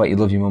just know that you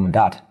love your mum and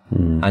dad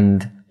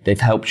and they've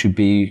helped you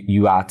be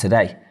you are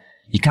today.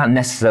 You can't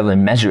necessarily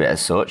measure it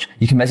as such.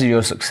 You can measure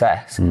your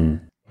success,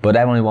 but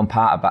they're only one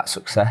part of that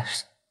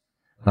success.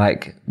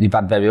 Like, you've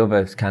had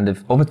other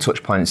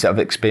touch points of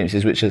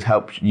experiences which has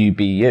helped you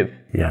be you.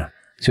 Yeah.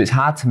 So it's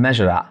hard to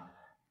measure that.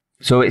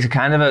 So it's a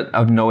kind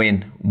of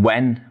knowing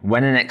when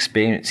an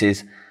experience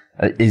is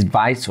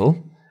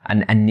vital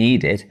and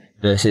needed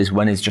versus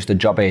when it's just a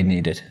job aid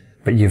needed.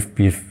 But you've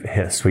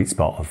hit a sweet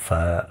spot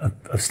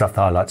of stuff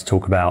that I like to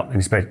talk about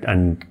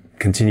and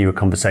continue a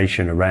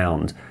conversation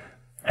around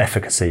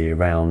efficacy,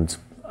 around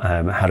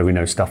how do we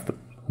know stuff that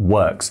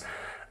works.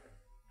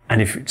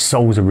 And if it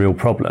solves a real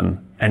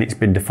problem and it's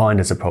been defined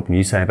as a problem,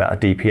 you say about a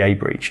DPA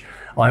breach,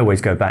 I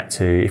always go back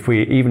to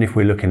even if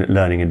we're looking at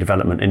learning and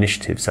development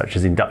initiatives such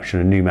as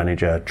induction and new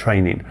manager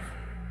training,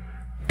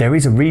 there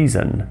is a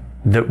reason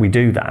that we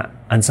do that.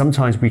 And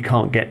sometimes we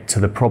can't get to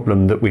the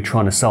problem that we're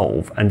trying to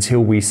solve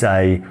until we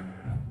say,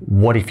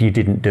 what if you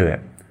didn't do it?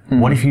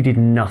 What if you did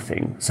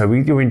nothing? So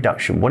with your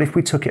induction, what if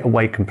we took it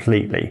away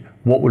completely?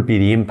 What would be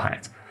the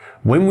impact?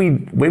 When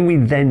we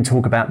then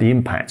talk about the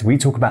impact, we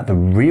talk about the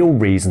real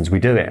reasons we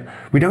do it.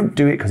 We don't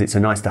do it because it's a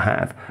nice to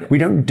have. We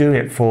don't do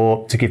it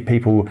to give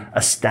people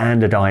a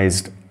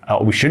standardized,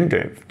 or we shouldn't do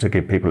it to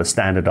give people a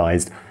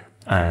standardized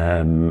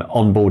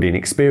onboarding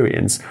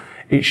experience.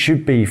 It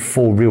should be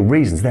for real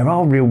reasons. There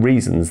are real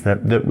reasons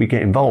that we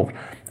get involved.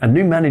 And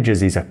new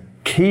managers is a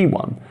key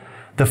one.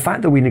 The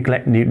fact that we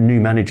neglect new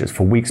managers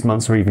for weeks,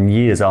 months, or even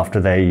years after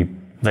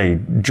they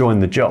join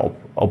the job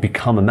or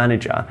become a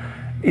manager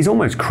is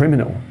almost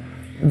criminal.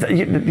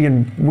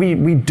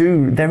 We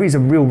do. There is a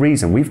real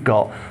reason. We've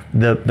got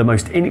the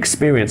most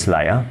inexperienced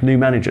layer, new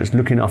managers,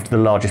 looking after the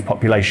largest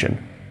population,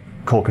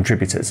 core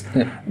contributors.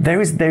 Yeah.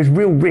 There's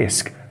real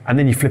risk, and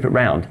then you flip it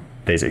round.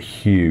 There's a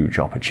huge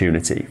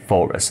opportunity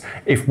for us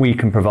if we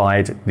can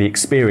provide the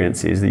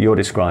experiences that you're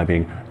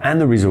describing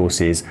and the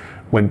resources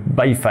when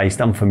they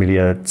faced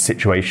unfamiliar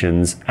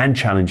situations and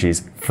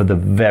challenges for the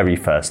very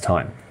first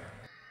time.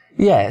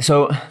 Yeah.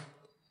 So.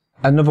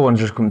 Another one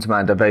just come to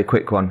mind, a very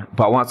quick one,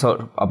 but I want to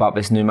talk about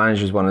this new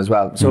managers one as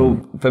well. So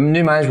the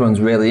new manager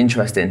one's really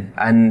interesting,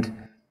 and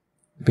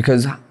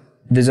because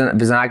there's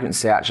an argument to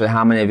say actually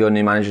how many of your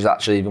new managers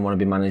actually even want to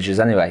be managers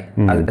anyway.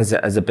 As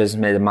a business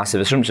made a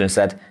massive assumption and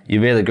said,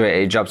 you're really great at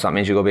your job, so that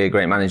means you're going to be a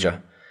great manager.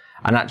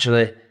 And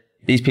actually,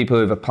 these people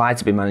who have applied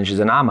to be managers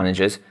and are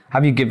managers,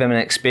 have you given them an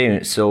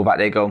experience so that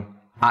they go,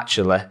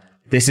 actually,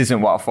 this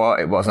isn't what I thought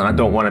it was and I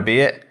don't want to be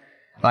it?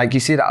 Like, you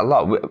see that a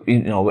lot.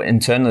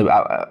 Internally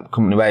at a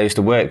company where I used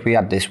to work, we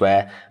had this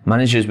where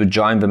managers would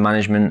join the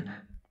management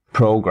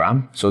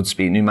program, so to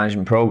speak, new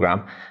management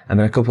program, and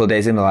then a couple of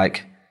days in, they're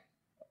like,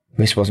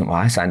 this wasn't what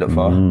I signed up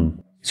for.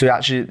 So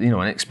actually,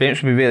 an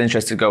experience would be really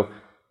interesting to go,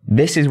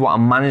 this is what a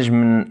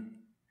management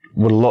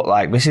would look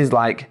like. This is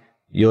like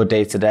your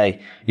day to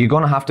day. You're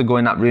going to have to go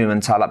in that room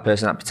and tell that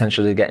person that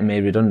potentially getting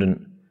made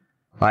redundant.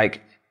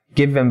 Like,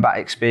 give them that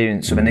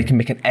experience so then they can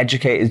make an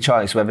educated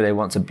choice whether they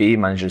want to be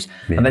managers.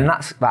 Yeah. And then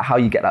that's how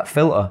you get that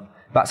filter.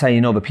 That's how you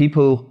know the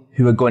people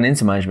who are going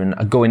into management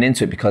are going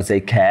into it because they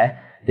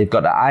care. They've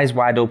got their eyes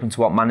wide open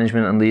to what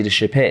management and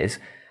leadership is.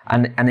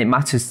 And it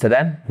matters to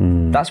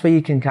them. That's where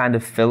you can kind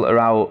of filter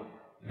out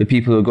the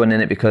people who are going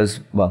in it because,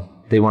 well,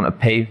 they want a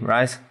pay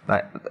rise.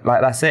 Like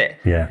that's it.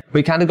 Yeah. But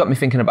it kind of got me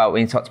thinking about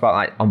when you talked about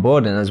like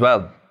onboarding as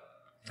well.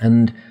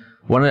 And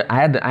when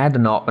I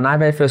I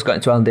very first got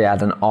into L&D, I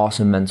had an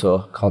awesome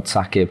mentor called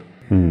Sakib.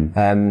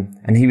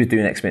 And he was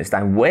doing experience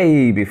design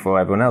way before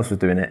everyone else was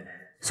doing it.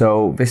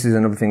 So this is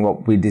another thing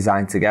what we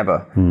designed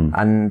together.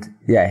 And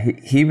yeah,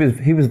 he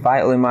was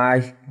vital in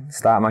my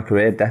start of my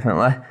career,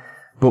 definitely.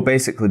 But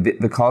basically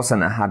the call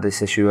centre had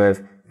this issue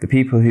of the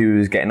people who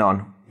was getting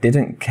on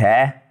didn't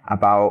care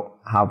about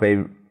how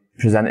they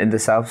presented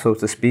themselves, so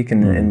to speak,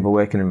 in the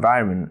working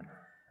environment.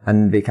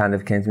 And they kind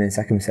of came to me in a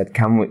second and said,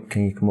 can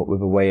you come up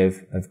with a way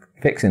of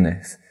fixing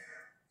this?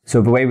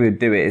 So the way we would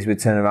do it is we'd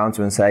turn around to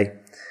them and say,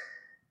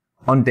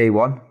 on day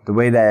one, the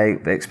way their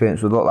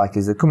experience would look like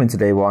is they'd come into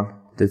day one,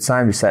 they'd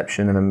sign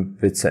reception, and then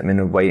we'd set them in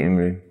a waiting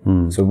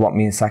room. So what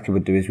me and Saki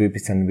would do is we'd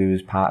pretend we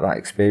was part of that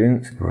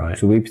experience. Right.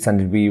 So we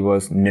pretended we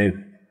was new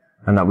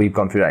and that we've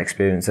gone through that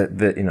experience. That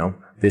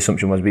the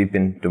assumption was we've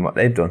been doing what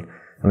they've done.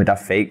 And we'd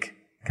have fake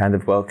kind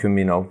of welcome,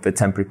 the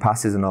temporary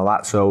passes and all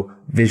that. So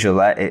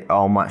visually, it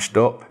all matched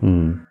up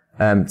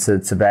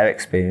to their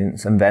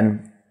experience. And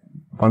then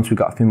once we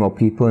got a few more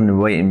people in the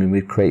waiting room,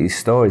 we'd create these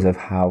stories of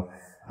how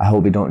I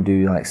hope we don't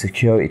do like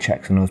security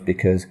checks on us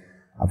because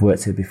I've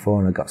worked here before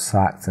and I got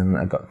sacked and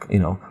I got,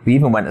 we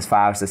even went as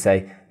far as to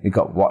say we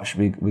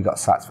got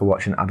sacked for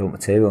watching adult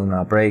material in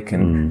our break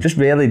and just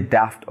really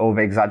daft, over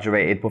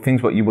exaggerated, but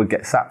things what you would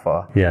get sacked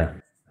for. Yeah.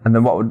 And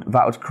then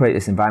that would create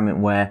this environment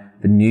where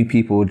the new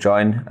people would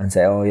join and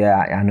say, oh yeah,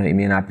 I know what you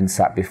mean, I've been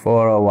sacked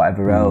before or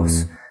whatever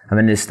else. And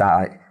then they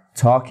start like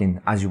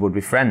talking as you would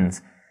with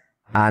friends.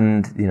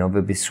 And,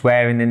 they'll be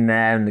swearing in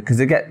there because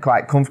they get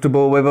quite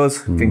comfortable with us,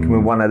 thinking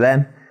we're one of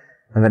them.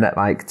 And then at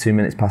like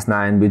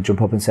 9:02, we'd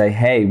jump up and say,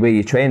 hey, we're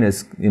your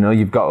trainers.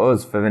 You've got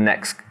us for the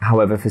next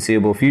however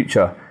foreseeable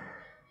future.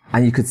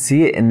 And you could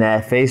see it in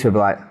their face where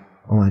they're like,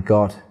 oh my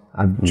God,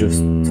 I've just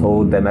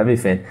told them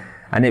everything.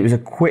 And it was a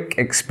quick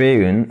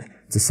experience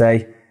to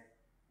say,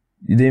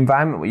 the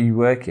environment where you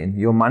work in,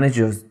 your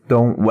managers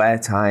don't wear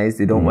ties,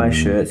 they don't wear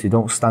shirts, you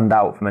don't stand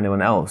out from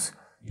anyone else.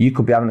 You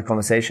could be having a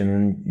conversation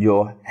and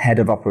your head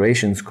of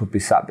operations could be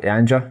sat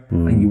behind you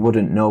and you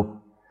wouldn't know.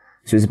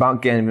 So it's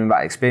about getting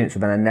that experience, so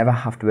then I never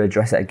have to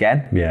address it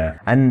again. Yeah.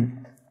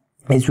 And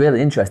it's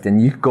really interesting.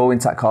 You could go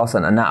into that call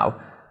centre now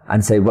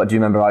and say, what do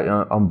you remember about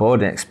your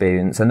onboarding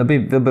experience? And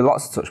there'll be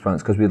lots of touch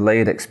points because we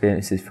layered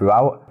experiences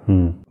throughout.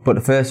 But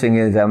the first thing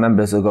is, I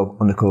remember they'll go,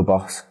 undercover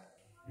boss.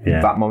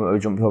 Yeah. That moment we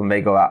jump up and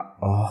they go out,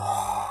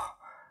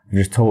 I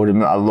just told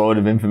him a load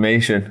of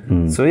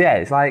information. So yeah,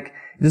 it's like,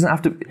 it doesn't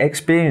have to,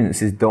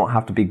 experiences don't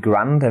have to be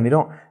grand.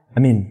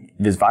 And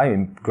there's value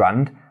in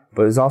grand,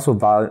 but there's also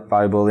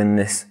valuable in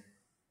this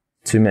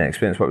 2-minute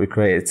experience, what we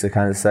created to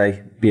kind of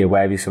say, be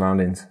aware of your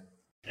surroundings.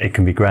 It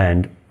can be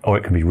grand or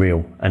it can be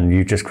real, and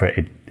you just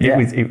created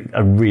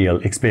a real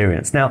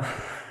experience. Now,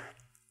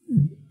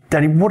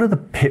 Danny, what are the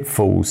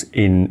pitfalls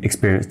in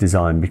experience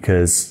design?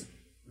 Because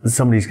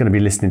somebody's going to be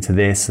listening to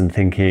this and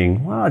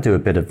thinking, well, I do a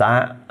bit of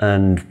that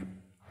and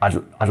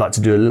I'd like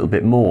to do a little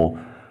bit more.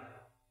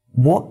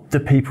 What do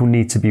people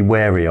need to be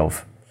wary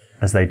of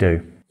as they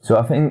do? So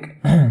I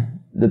think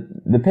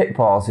the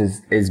pitfalls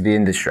is the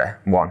industry,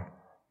 one.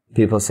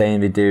 People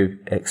saying they do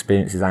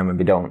experience design when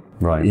they don't.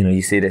 Right.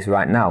 You see this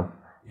right now.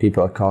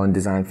 People are calling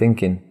design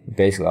thinking.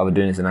 Basically, all we're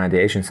doing is an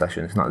ideation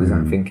session. It's not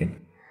design thinking.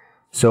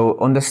 So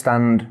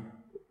understand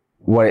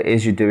what it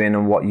is you're doing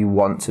and what you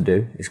want to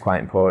do is quite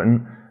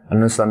important. And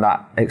understand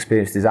that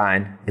experience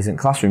design isn't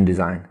classroom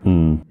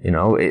design.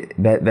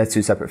 They're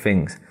two separate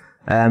things.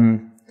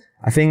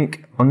 I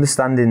think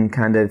understanding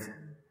kind of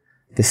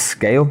the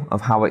scale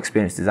of how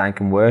experience design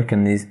can work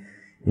and these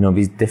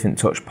different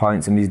touch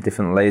points and these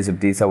different layers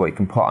of detail what you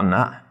can put on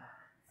that.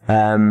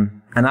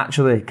 And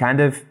actually kind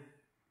of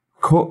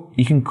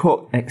you can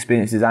cut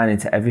experience design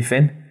into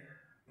everything,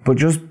 but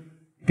just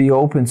be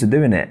open to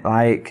doing it.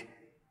 Like,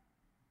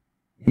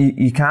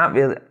 you can't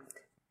really,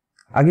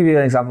 I'll give you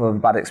an example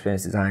of bad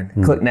experience design.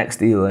 Click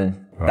next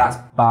e-learning. Right. That's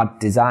bad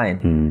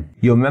design.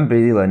 You'll remember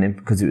e-learning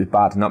because it was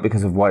bad, not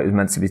because of what it was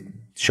meant to be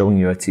showing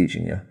you or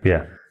teaching you.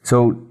 Yeah.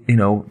 So,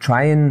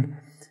 try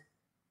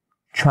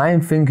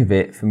and think of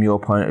it from your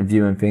point of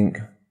view and think,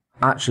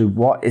 actually,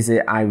 what is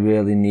it I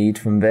really need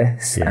from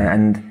this? Yeah.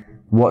 And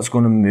what's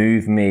going to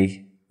move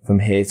me from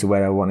here to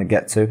where I want to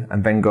get to?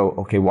 And then go,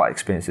 okay, what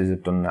experiences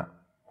have done that?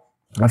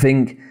 I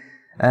think,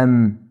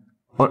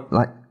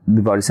 like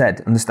we've already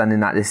said, understanding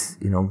that this,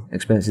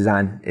 experience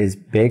design is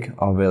big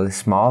or really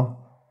small,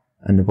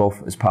 and they're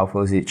both as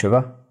powerful as each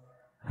other.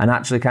 And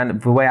actually, kind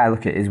of the way I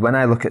look at it is when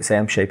I look at, say,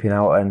 I'm shaping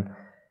out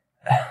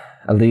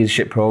a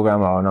leadership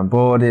program or an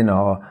onboarding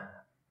or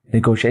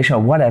negotiation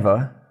or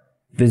whatever,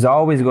 there's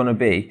always going to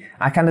be,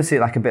 I kind of see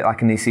it like a bit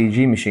like an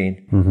ECG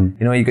machine.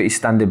 Mm-hmm. You've got your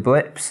standard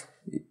blips.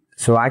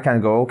 So I kind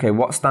of go, okay,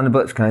 what standard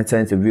blips can I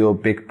turn into real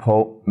big,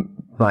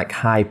 like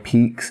high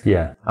peaks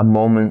Yeah. and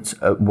moments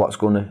of what's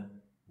going to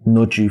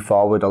nudge you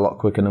forward a lot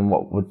quicker than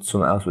what would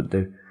someone else would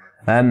do.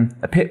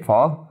 A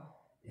pitfall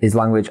is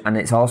language, and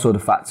it's also the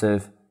fact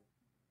of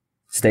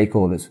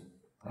stakeholders.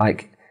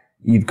 Like,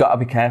 you've got to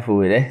be careful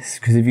with this,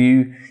 because if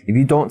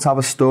you don't tell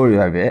a story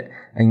of it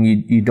and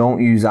you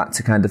don't use that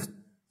to kind of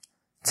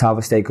tell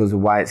the stakeholders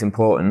why it's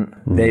important,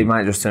 they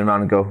might just turn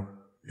around and go,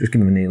 just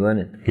give them an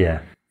e-learning.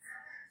 Yeah.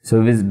 So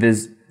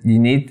you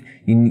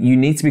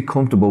need to be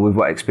comfortable with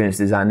what experience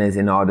design is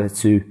in order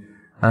to,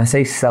 and I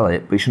say sell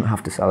it, but you shouldn't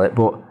have to sell it,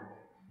 but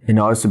in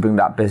order to bring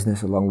that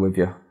business along with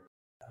you.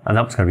 And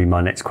that was going to be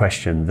my next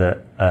question,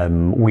 that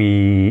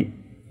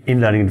in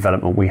learning and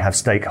development, we have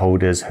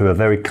stakeholders who are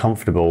very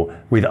comfortable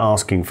with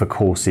asking for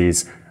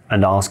courses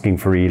and asking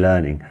for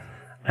e-learning.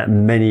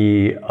 And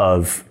many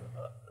of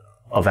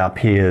our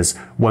peers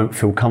won't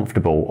feel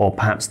comfortable, or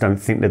perhaps don't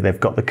think that they've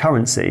got the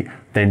currency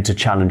then to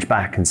challenge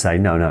back and say,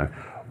 no,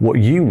 what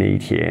you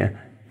need here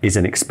is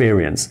an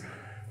experience.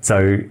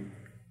 So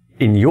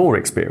in your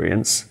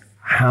experience,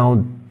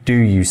 how do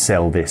you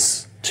sell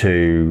this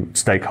to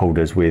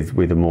stakeholders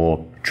with a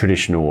more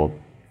traditional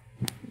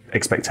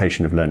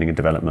expectation of learning and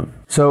development?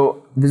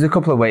 So there's a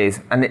couple of ways,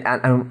 and if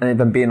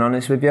I'm being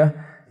honest with you,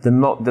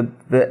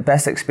 the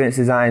best experience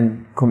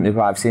design companies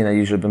I've seen are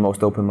usually the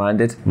most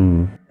open-minded.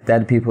 They're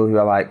the people who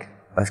are like,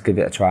 let's give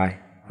it a try.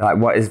 Like,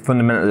 what is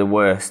fundamentally the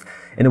worst?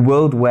 In a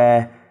world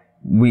where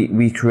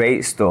we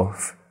create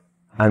stuff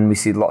and we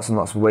see lots and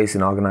lots of waste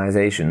in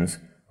organizations,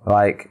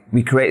 like,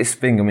 we create this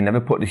thing and we never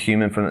put the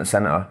human front and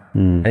center.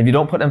 And if you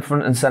don't put them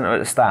front and center at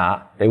the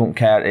start, they won't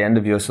care at the end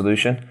of your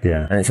solution.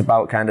 Yeah. And it's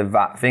about kind of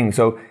that thing.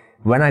 So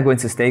when I go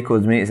into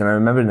stakeholders meetings, and I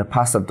remember in the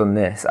past I've done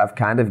this, I've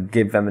kind of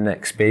give them an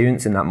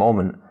experience in that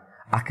moment.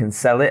 I can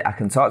sell it, I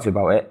can talk to you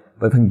about it,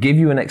 but if I can give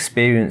you an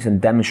experience and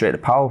demonstrate the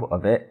power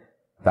of it,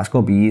 that's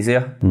going to be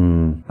easier.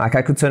 Like,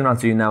 I could turn around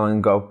to you now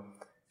and go,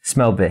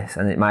 smell this,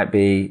 and it might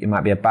be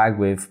a bag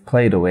with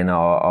Play-Doh in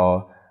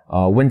or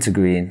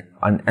wintergreen.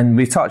 And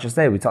we talked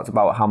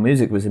about how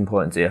music was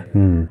important to you.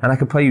 And I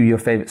could play you your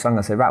favourite song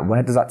and say, right,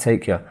 where does that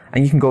take you?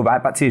 And you can go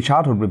right back to your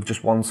childhood with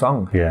just one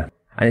song. Yeah.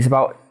 And it's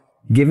about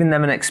giving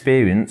them an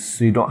experience,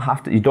 so you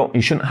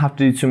shouldn't have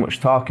to do too much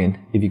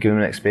talking if you give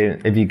them an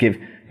experience, if you give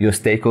your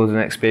stakeholders an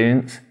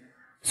experience.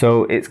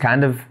 So it's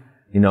kind of,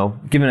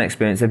 giving an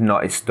experience, if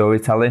not, it's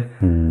storytelling.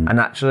 And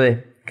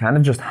actually kind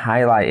of just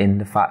highlighting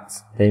the fact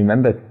they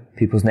remember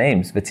people's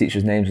names, the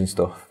teachers' names and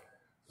stuff.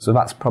 So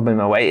that's probably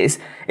my way.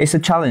 It's a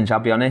challenge, I'll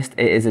be honest.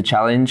 It is a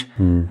challenge.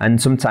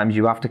 And sometimes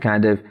you have to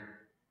kind of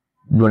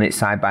run it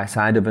side by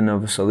side of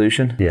another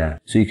solution. Yeah.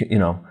 So you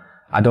can,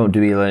 I don't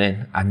do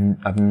e-learning. I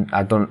haven't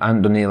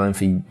done e-learning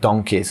for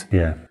donkeys.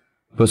 Yeah.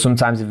 But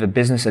sometimes if the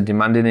business are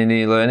demanding an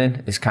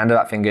e-learning, it's kind of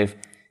that thing of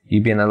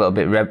you being a little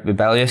bit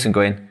rebellious and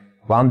going,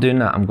 while I'm doing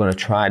that, I'm going to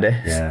try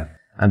this. Yeah.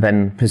 And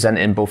then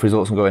presenting both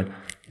results and going,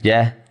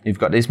 yeah, you've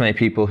got this many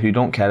people who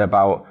don't care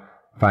about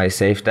fire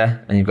safety,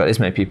 and you've got this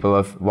many people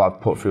of what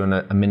I've put through on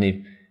a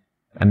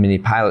mini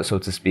pilot, so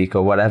to speak,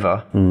 or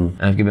whatever,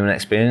 and I've given them an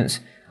experience,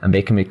 and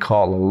they can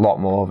recall a lot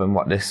more than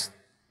what this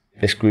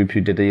group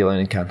who did the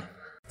e-learning can.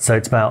 So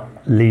it's about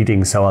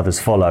leading so others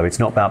follow. It's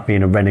not about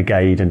being a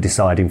renegade and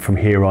deciding from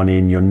here on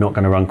in you're not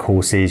going to run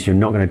courses, you're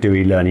not going to do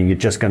e-learning, you're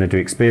just going to do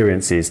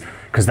experiences,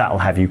 because that'll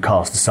have you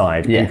cast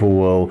aside. Yeah. People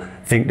will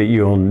think that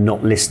you're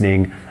not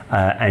listening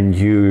and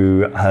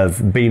you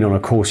have been on a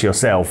course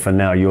yourself and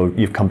now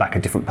you've come back a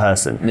different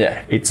person.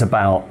 Yeah. It's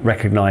about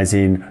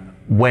recognizing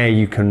where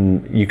you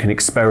can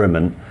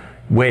experiment,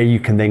 where you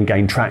can then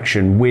gain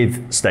traction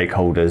with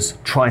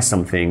stakeholders, try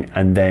something,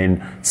 and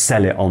then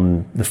sell it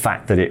on the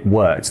fact that it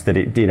worked, that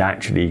it did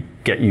actually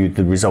get you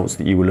the results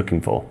that you were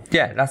looking for.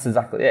 Yeah, that's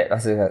exactly it.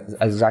 That's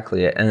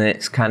exactly it. And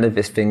it's kind of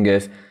this thing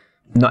of,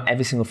 not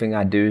every single thing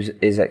I do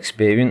is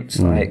experience.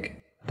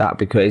 Like, that'd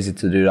be crazy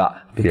to do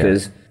that,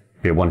 because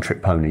be a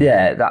one-trick pony.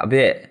 Yeah, that'd be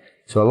it.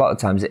 So a lot of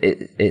times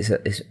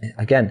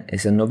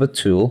it's another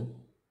tool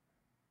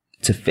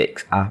to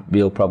fix a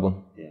real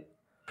problem. Yeah.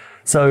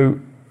 So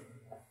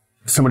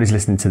somebody's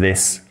listening to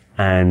this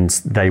and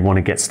they want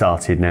to get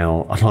started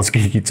now. I'm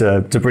asking you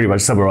to pretty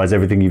much summarize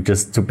everything you've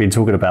just been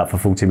talking about for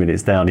 40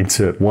 minutes down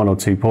into 1 or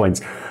 2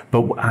 points.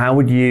 But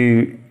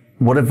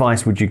what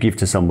advice would you give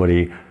to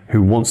somebody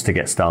who wants to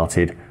get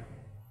started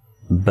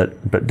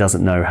but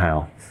doesn't know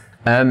how?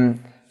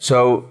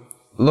 So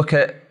look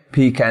at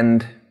peak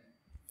end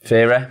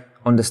theory,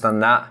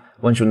 understand that.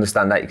 Once you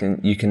understand that,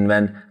 you can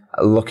then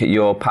look at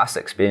your past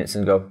experience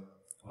and go,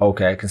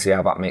 okay, I can see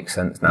how that makes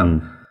sense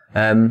now.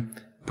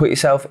 Put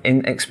yourself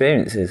in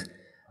experiences.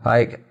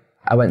 Like,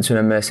 I went to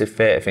an immersive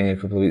theatre thing a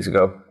couple of weeks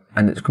ago,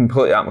 and it's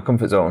completely out of my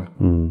comfort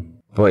zone.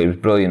 But it was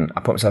brilliant.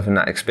 I put myself in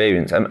that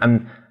experience,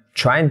 and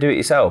try and do it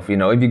yourself. You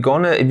know, if you're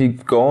going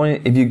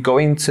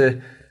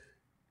to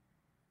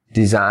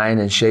design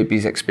and shape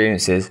these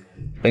experiences,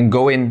 then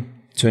go in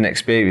to an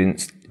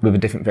experience with a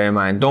different frame of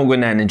mind. Don't go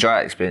in there and enjoy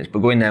that experience, but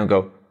go in there and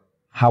go,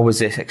 how was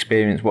this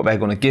experience, what they're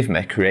going to give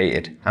me,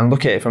 created? And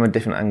look at it from a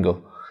different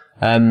angle.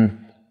 And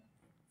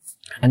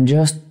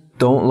just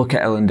don't look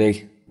at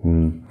L&D.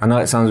 I know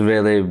it sounds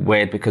really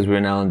weird because we're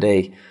in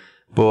L&D,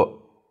 but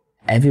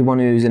everyone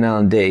who's in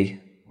L&D,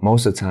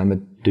 most of the time,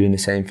 are doing the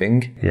same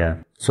thing. Yeah.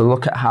 So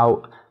look at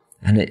how,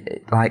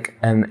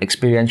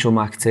 experiential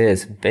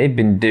marketeers, they've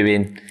been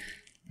doing,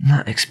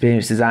 not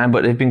experience design,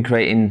 but they've been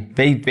creating,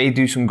 they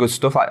do some good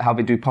stuff, like how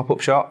they do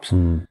pop-up shops.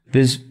 I'm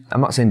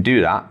not saying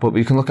do that, but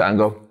you can look at it and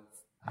go,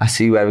 I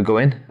see where we're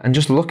going. And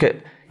just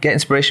get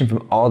inspiration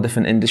from all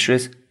different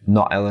industries,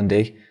 not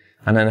L&D.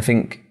 And then I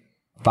think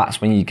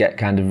that's when you get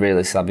kind of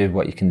really savvy with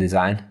what you can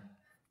design.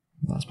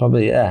 That's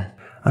probably, yeah.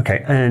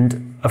 Okay,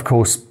 and of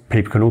course,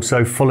 people can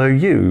also follow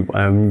you,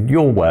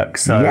 your work.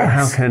 So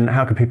yes.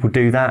 how can people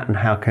do that, and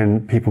how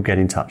can people get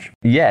in touch?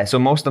 Yeah, so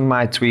most of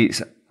my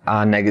tweets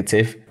are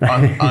negative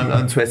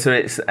on Twitter.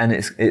 It's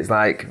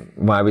like,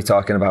 why are we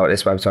talking about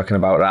this? Why are we talking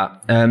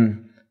about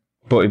that?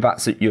 But if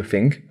that's your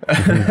thing,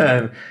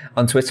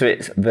 on Twitter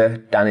it's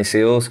the Danny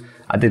Seals.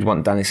 I did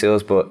want Danny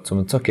Seals, but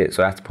someone took it,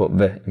 so I had to put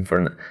the in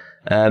front.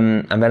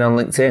 And then on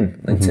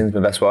LinkedIn, LinkedIn's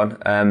my best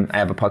one. I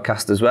have a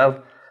podcast as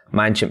well,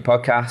 Mindchimp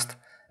Podcast,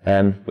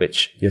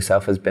 which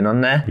yourself has been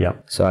on there. Yeah.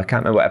 So I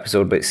can't remember what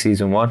episode, but it's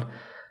season 1.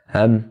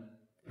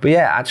 But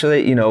yeah,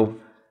 actually, you know,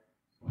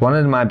 one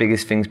of my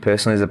biggest things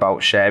personally is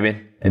about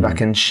sharing. If I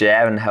can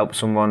share and help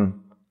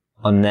someone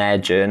on their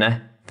journey,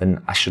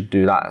 then I should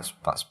do that.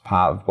 That's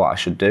part of what I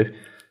should do.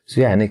 So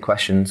yeah, any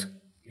questions,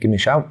 give me a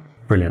shout.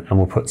 Brilliant. And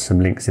we'll put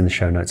some links in the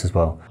show notes as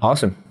well.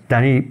 Awesome.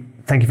 Danny,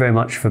 thank you very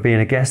much for being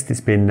a guest.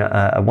 It's been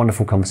a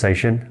wonderful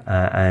conversation,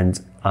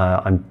 and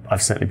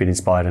I've certainly been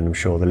inspired, and I'm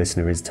sure the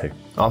listener is too.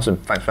 Awesome.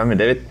 Thanks for having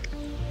me, David.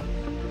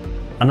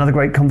 Another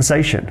great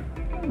conversation.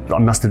 I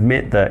must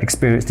admit that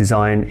experience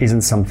design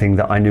isn't something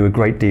that I knew a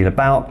great deal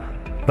about,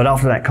 but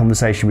after that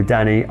conversation with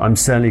Danny, I'm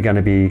certainly going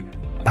to be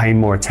paying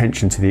more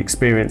attention to the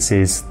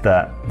experiences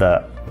that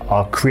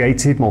are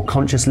created more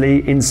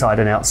consciously inside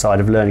and outside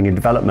of learning and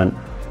development.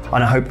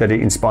 And I hope that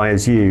it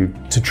inspires you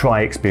to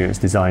try experience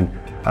design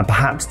and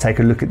perhaps take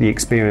a look at the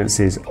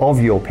experiences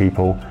of your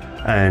people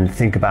and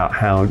think about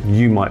how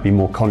you might be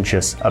more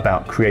conscious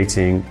about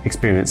creating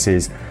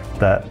experiences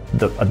that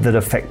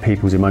affect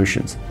people's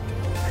emotions.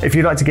 If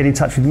you'd like to get in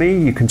touch with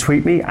me, you can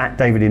tweet me at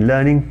David in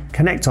Learning,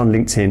 connect on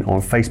LinkedIn or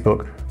on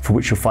Facebook, for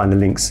which you'll find the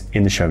links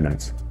in the show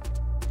notes.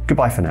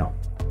 Goodbye for now.